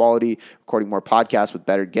higher quality, recording more podcasts with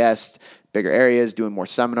better guests, bigger areas, doing more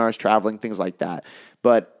seminars, traveling, things like that.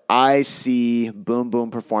 But I see Boom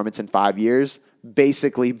Boom Performance in 5 years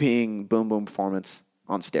basically being Boom Boom Performance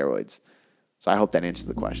on steroids. So I hope that answers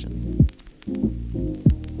the question.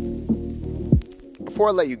 Before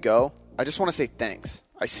I let you go, I just want to say thanks.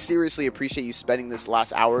 I seriously appreciate you spending this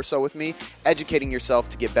last hour or so with me, educating yourself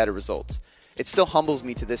to get better results. It still humbles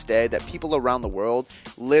me to this day that people around the world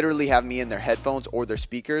literally have me in their headphones or their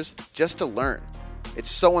speakers just to learn.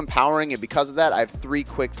 It's so empowering, and because of that, I have 3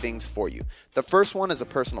 quick things for you. The first one is a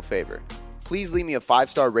personal favor. Please leave me a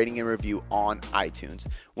 5-star rating and review on iTunes.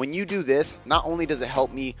 When you do this, not only does it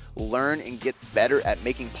help me learn and get better at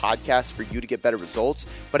making podcasts for you to get better results,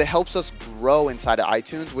 but it helps us grow inside of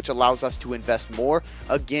iTunes, which allows us to invest more,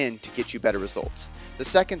 again, to get you better results. The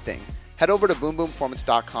second thing, head over to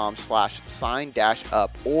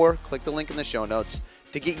boomboomperformance.com/sign-up or click the link in the show notes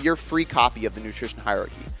to get your free copy of the Nutrition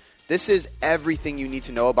Hierarchy. This is everything you need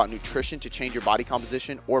to know about nutrition to change your body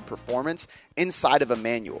composition or performance inside of a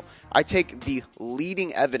manual. I take the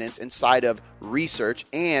leading evidence inside of research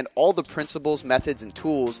and all the principles, methods, and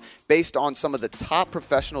tools based on some of the top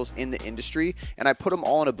professionals in the industry, and I put them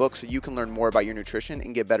all in a book so you can learn more about your nutrition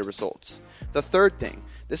and get better results. The third thing,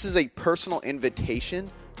 this is a personal invitation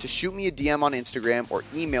to shoot me a DM on Instagram or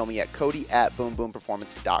email me at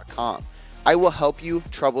cody@boomboomperformance.com. I will help you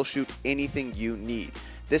troubleshoot anything you need.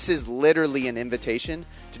 This is literally an invitation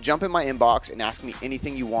to jump in my inbox and ask me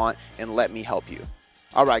anything you want and let me help you.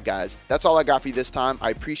 All right, guys, that's all I got for you this time.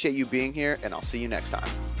 I appreciate you being here, and I'll see you next time.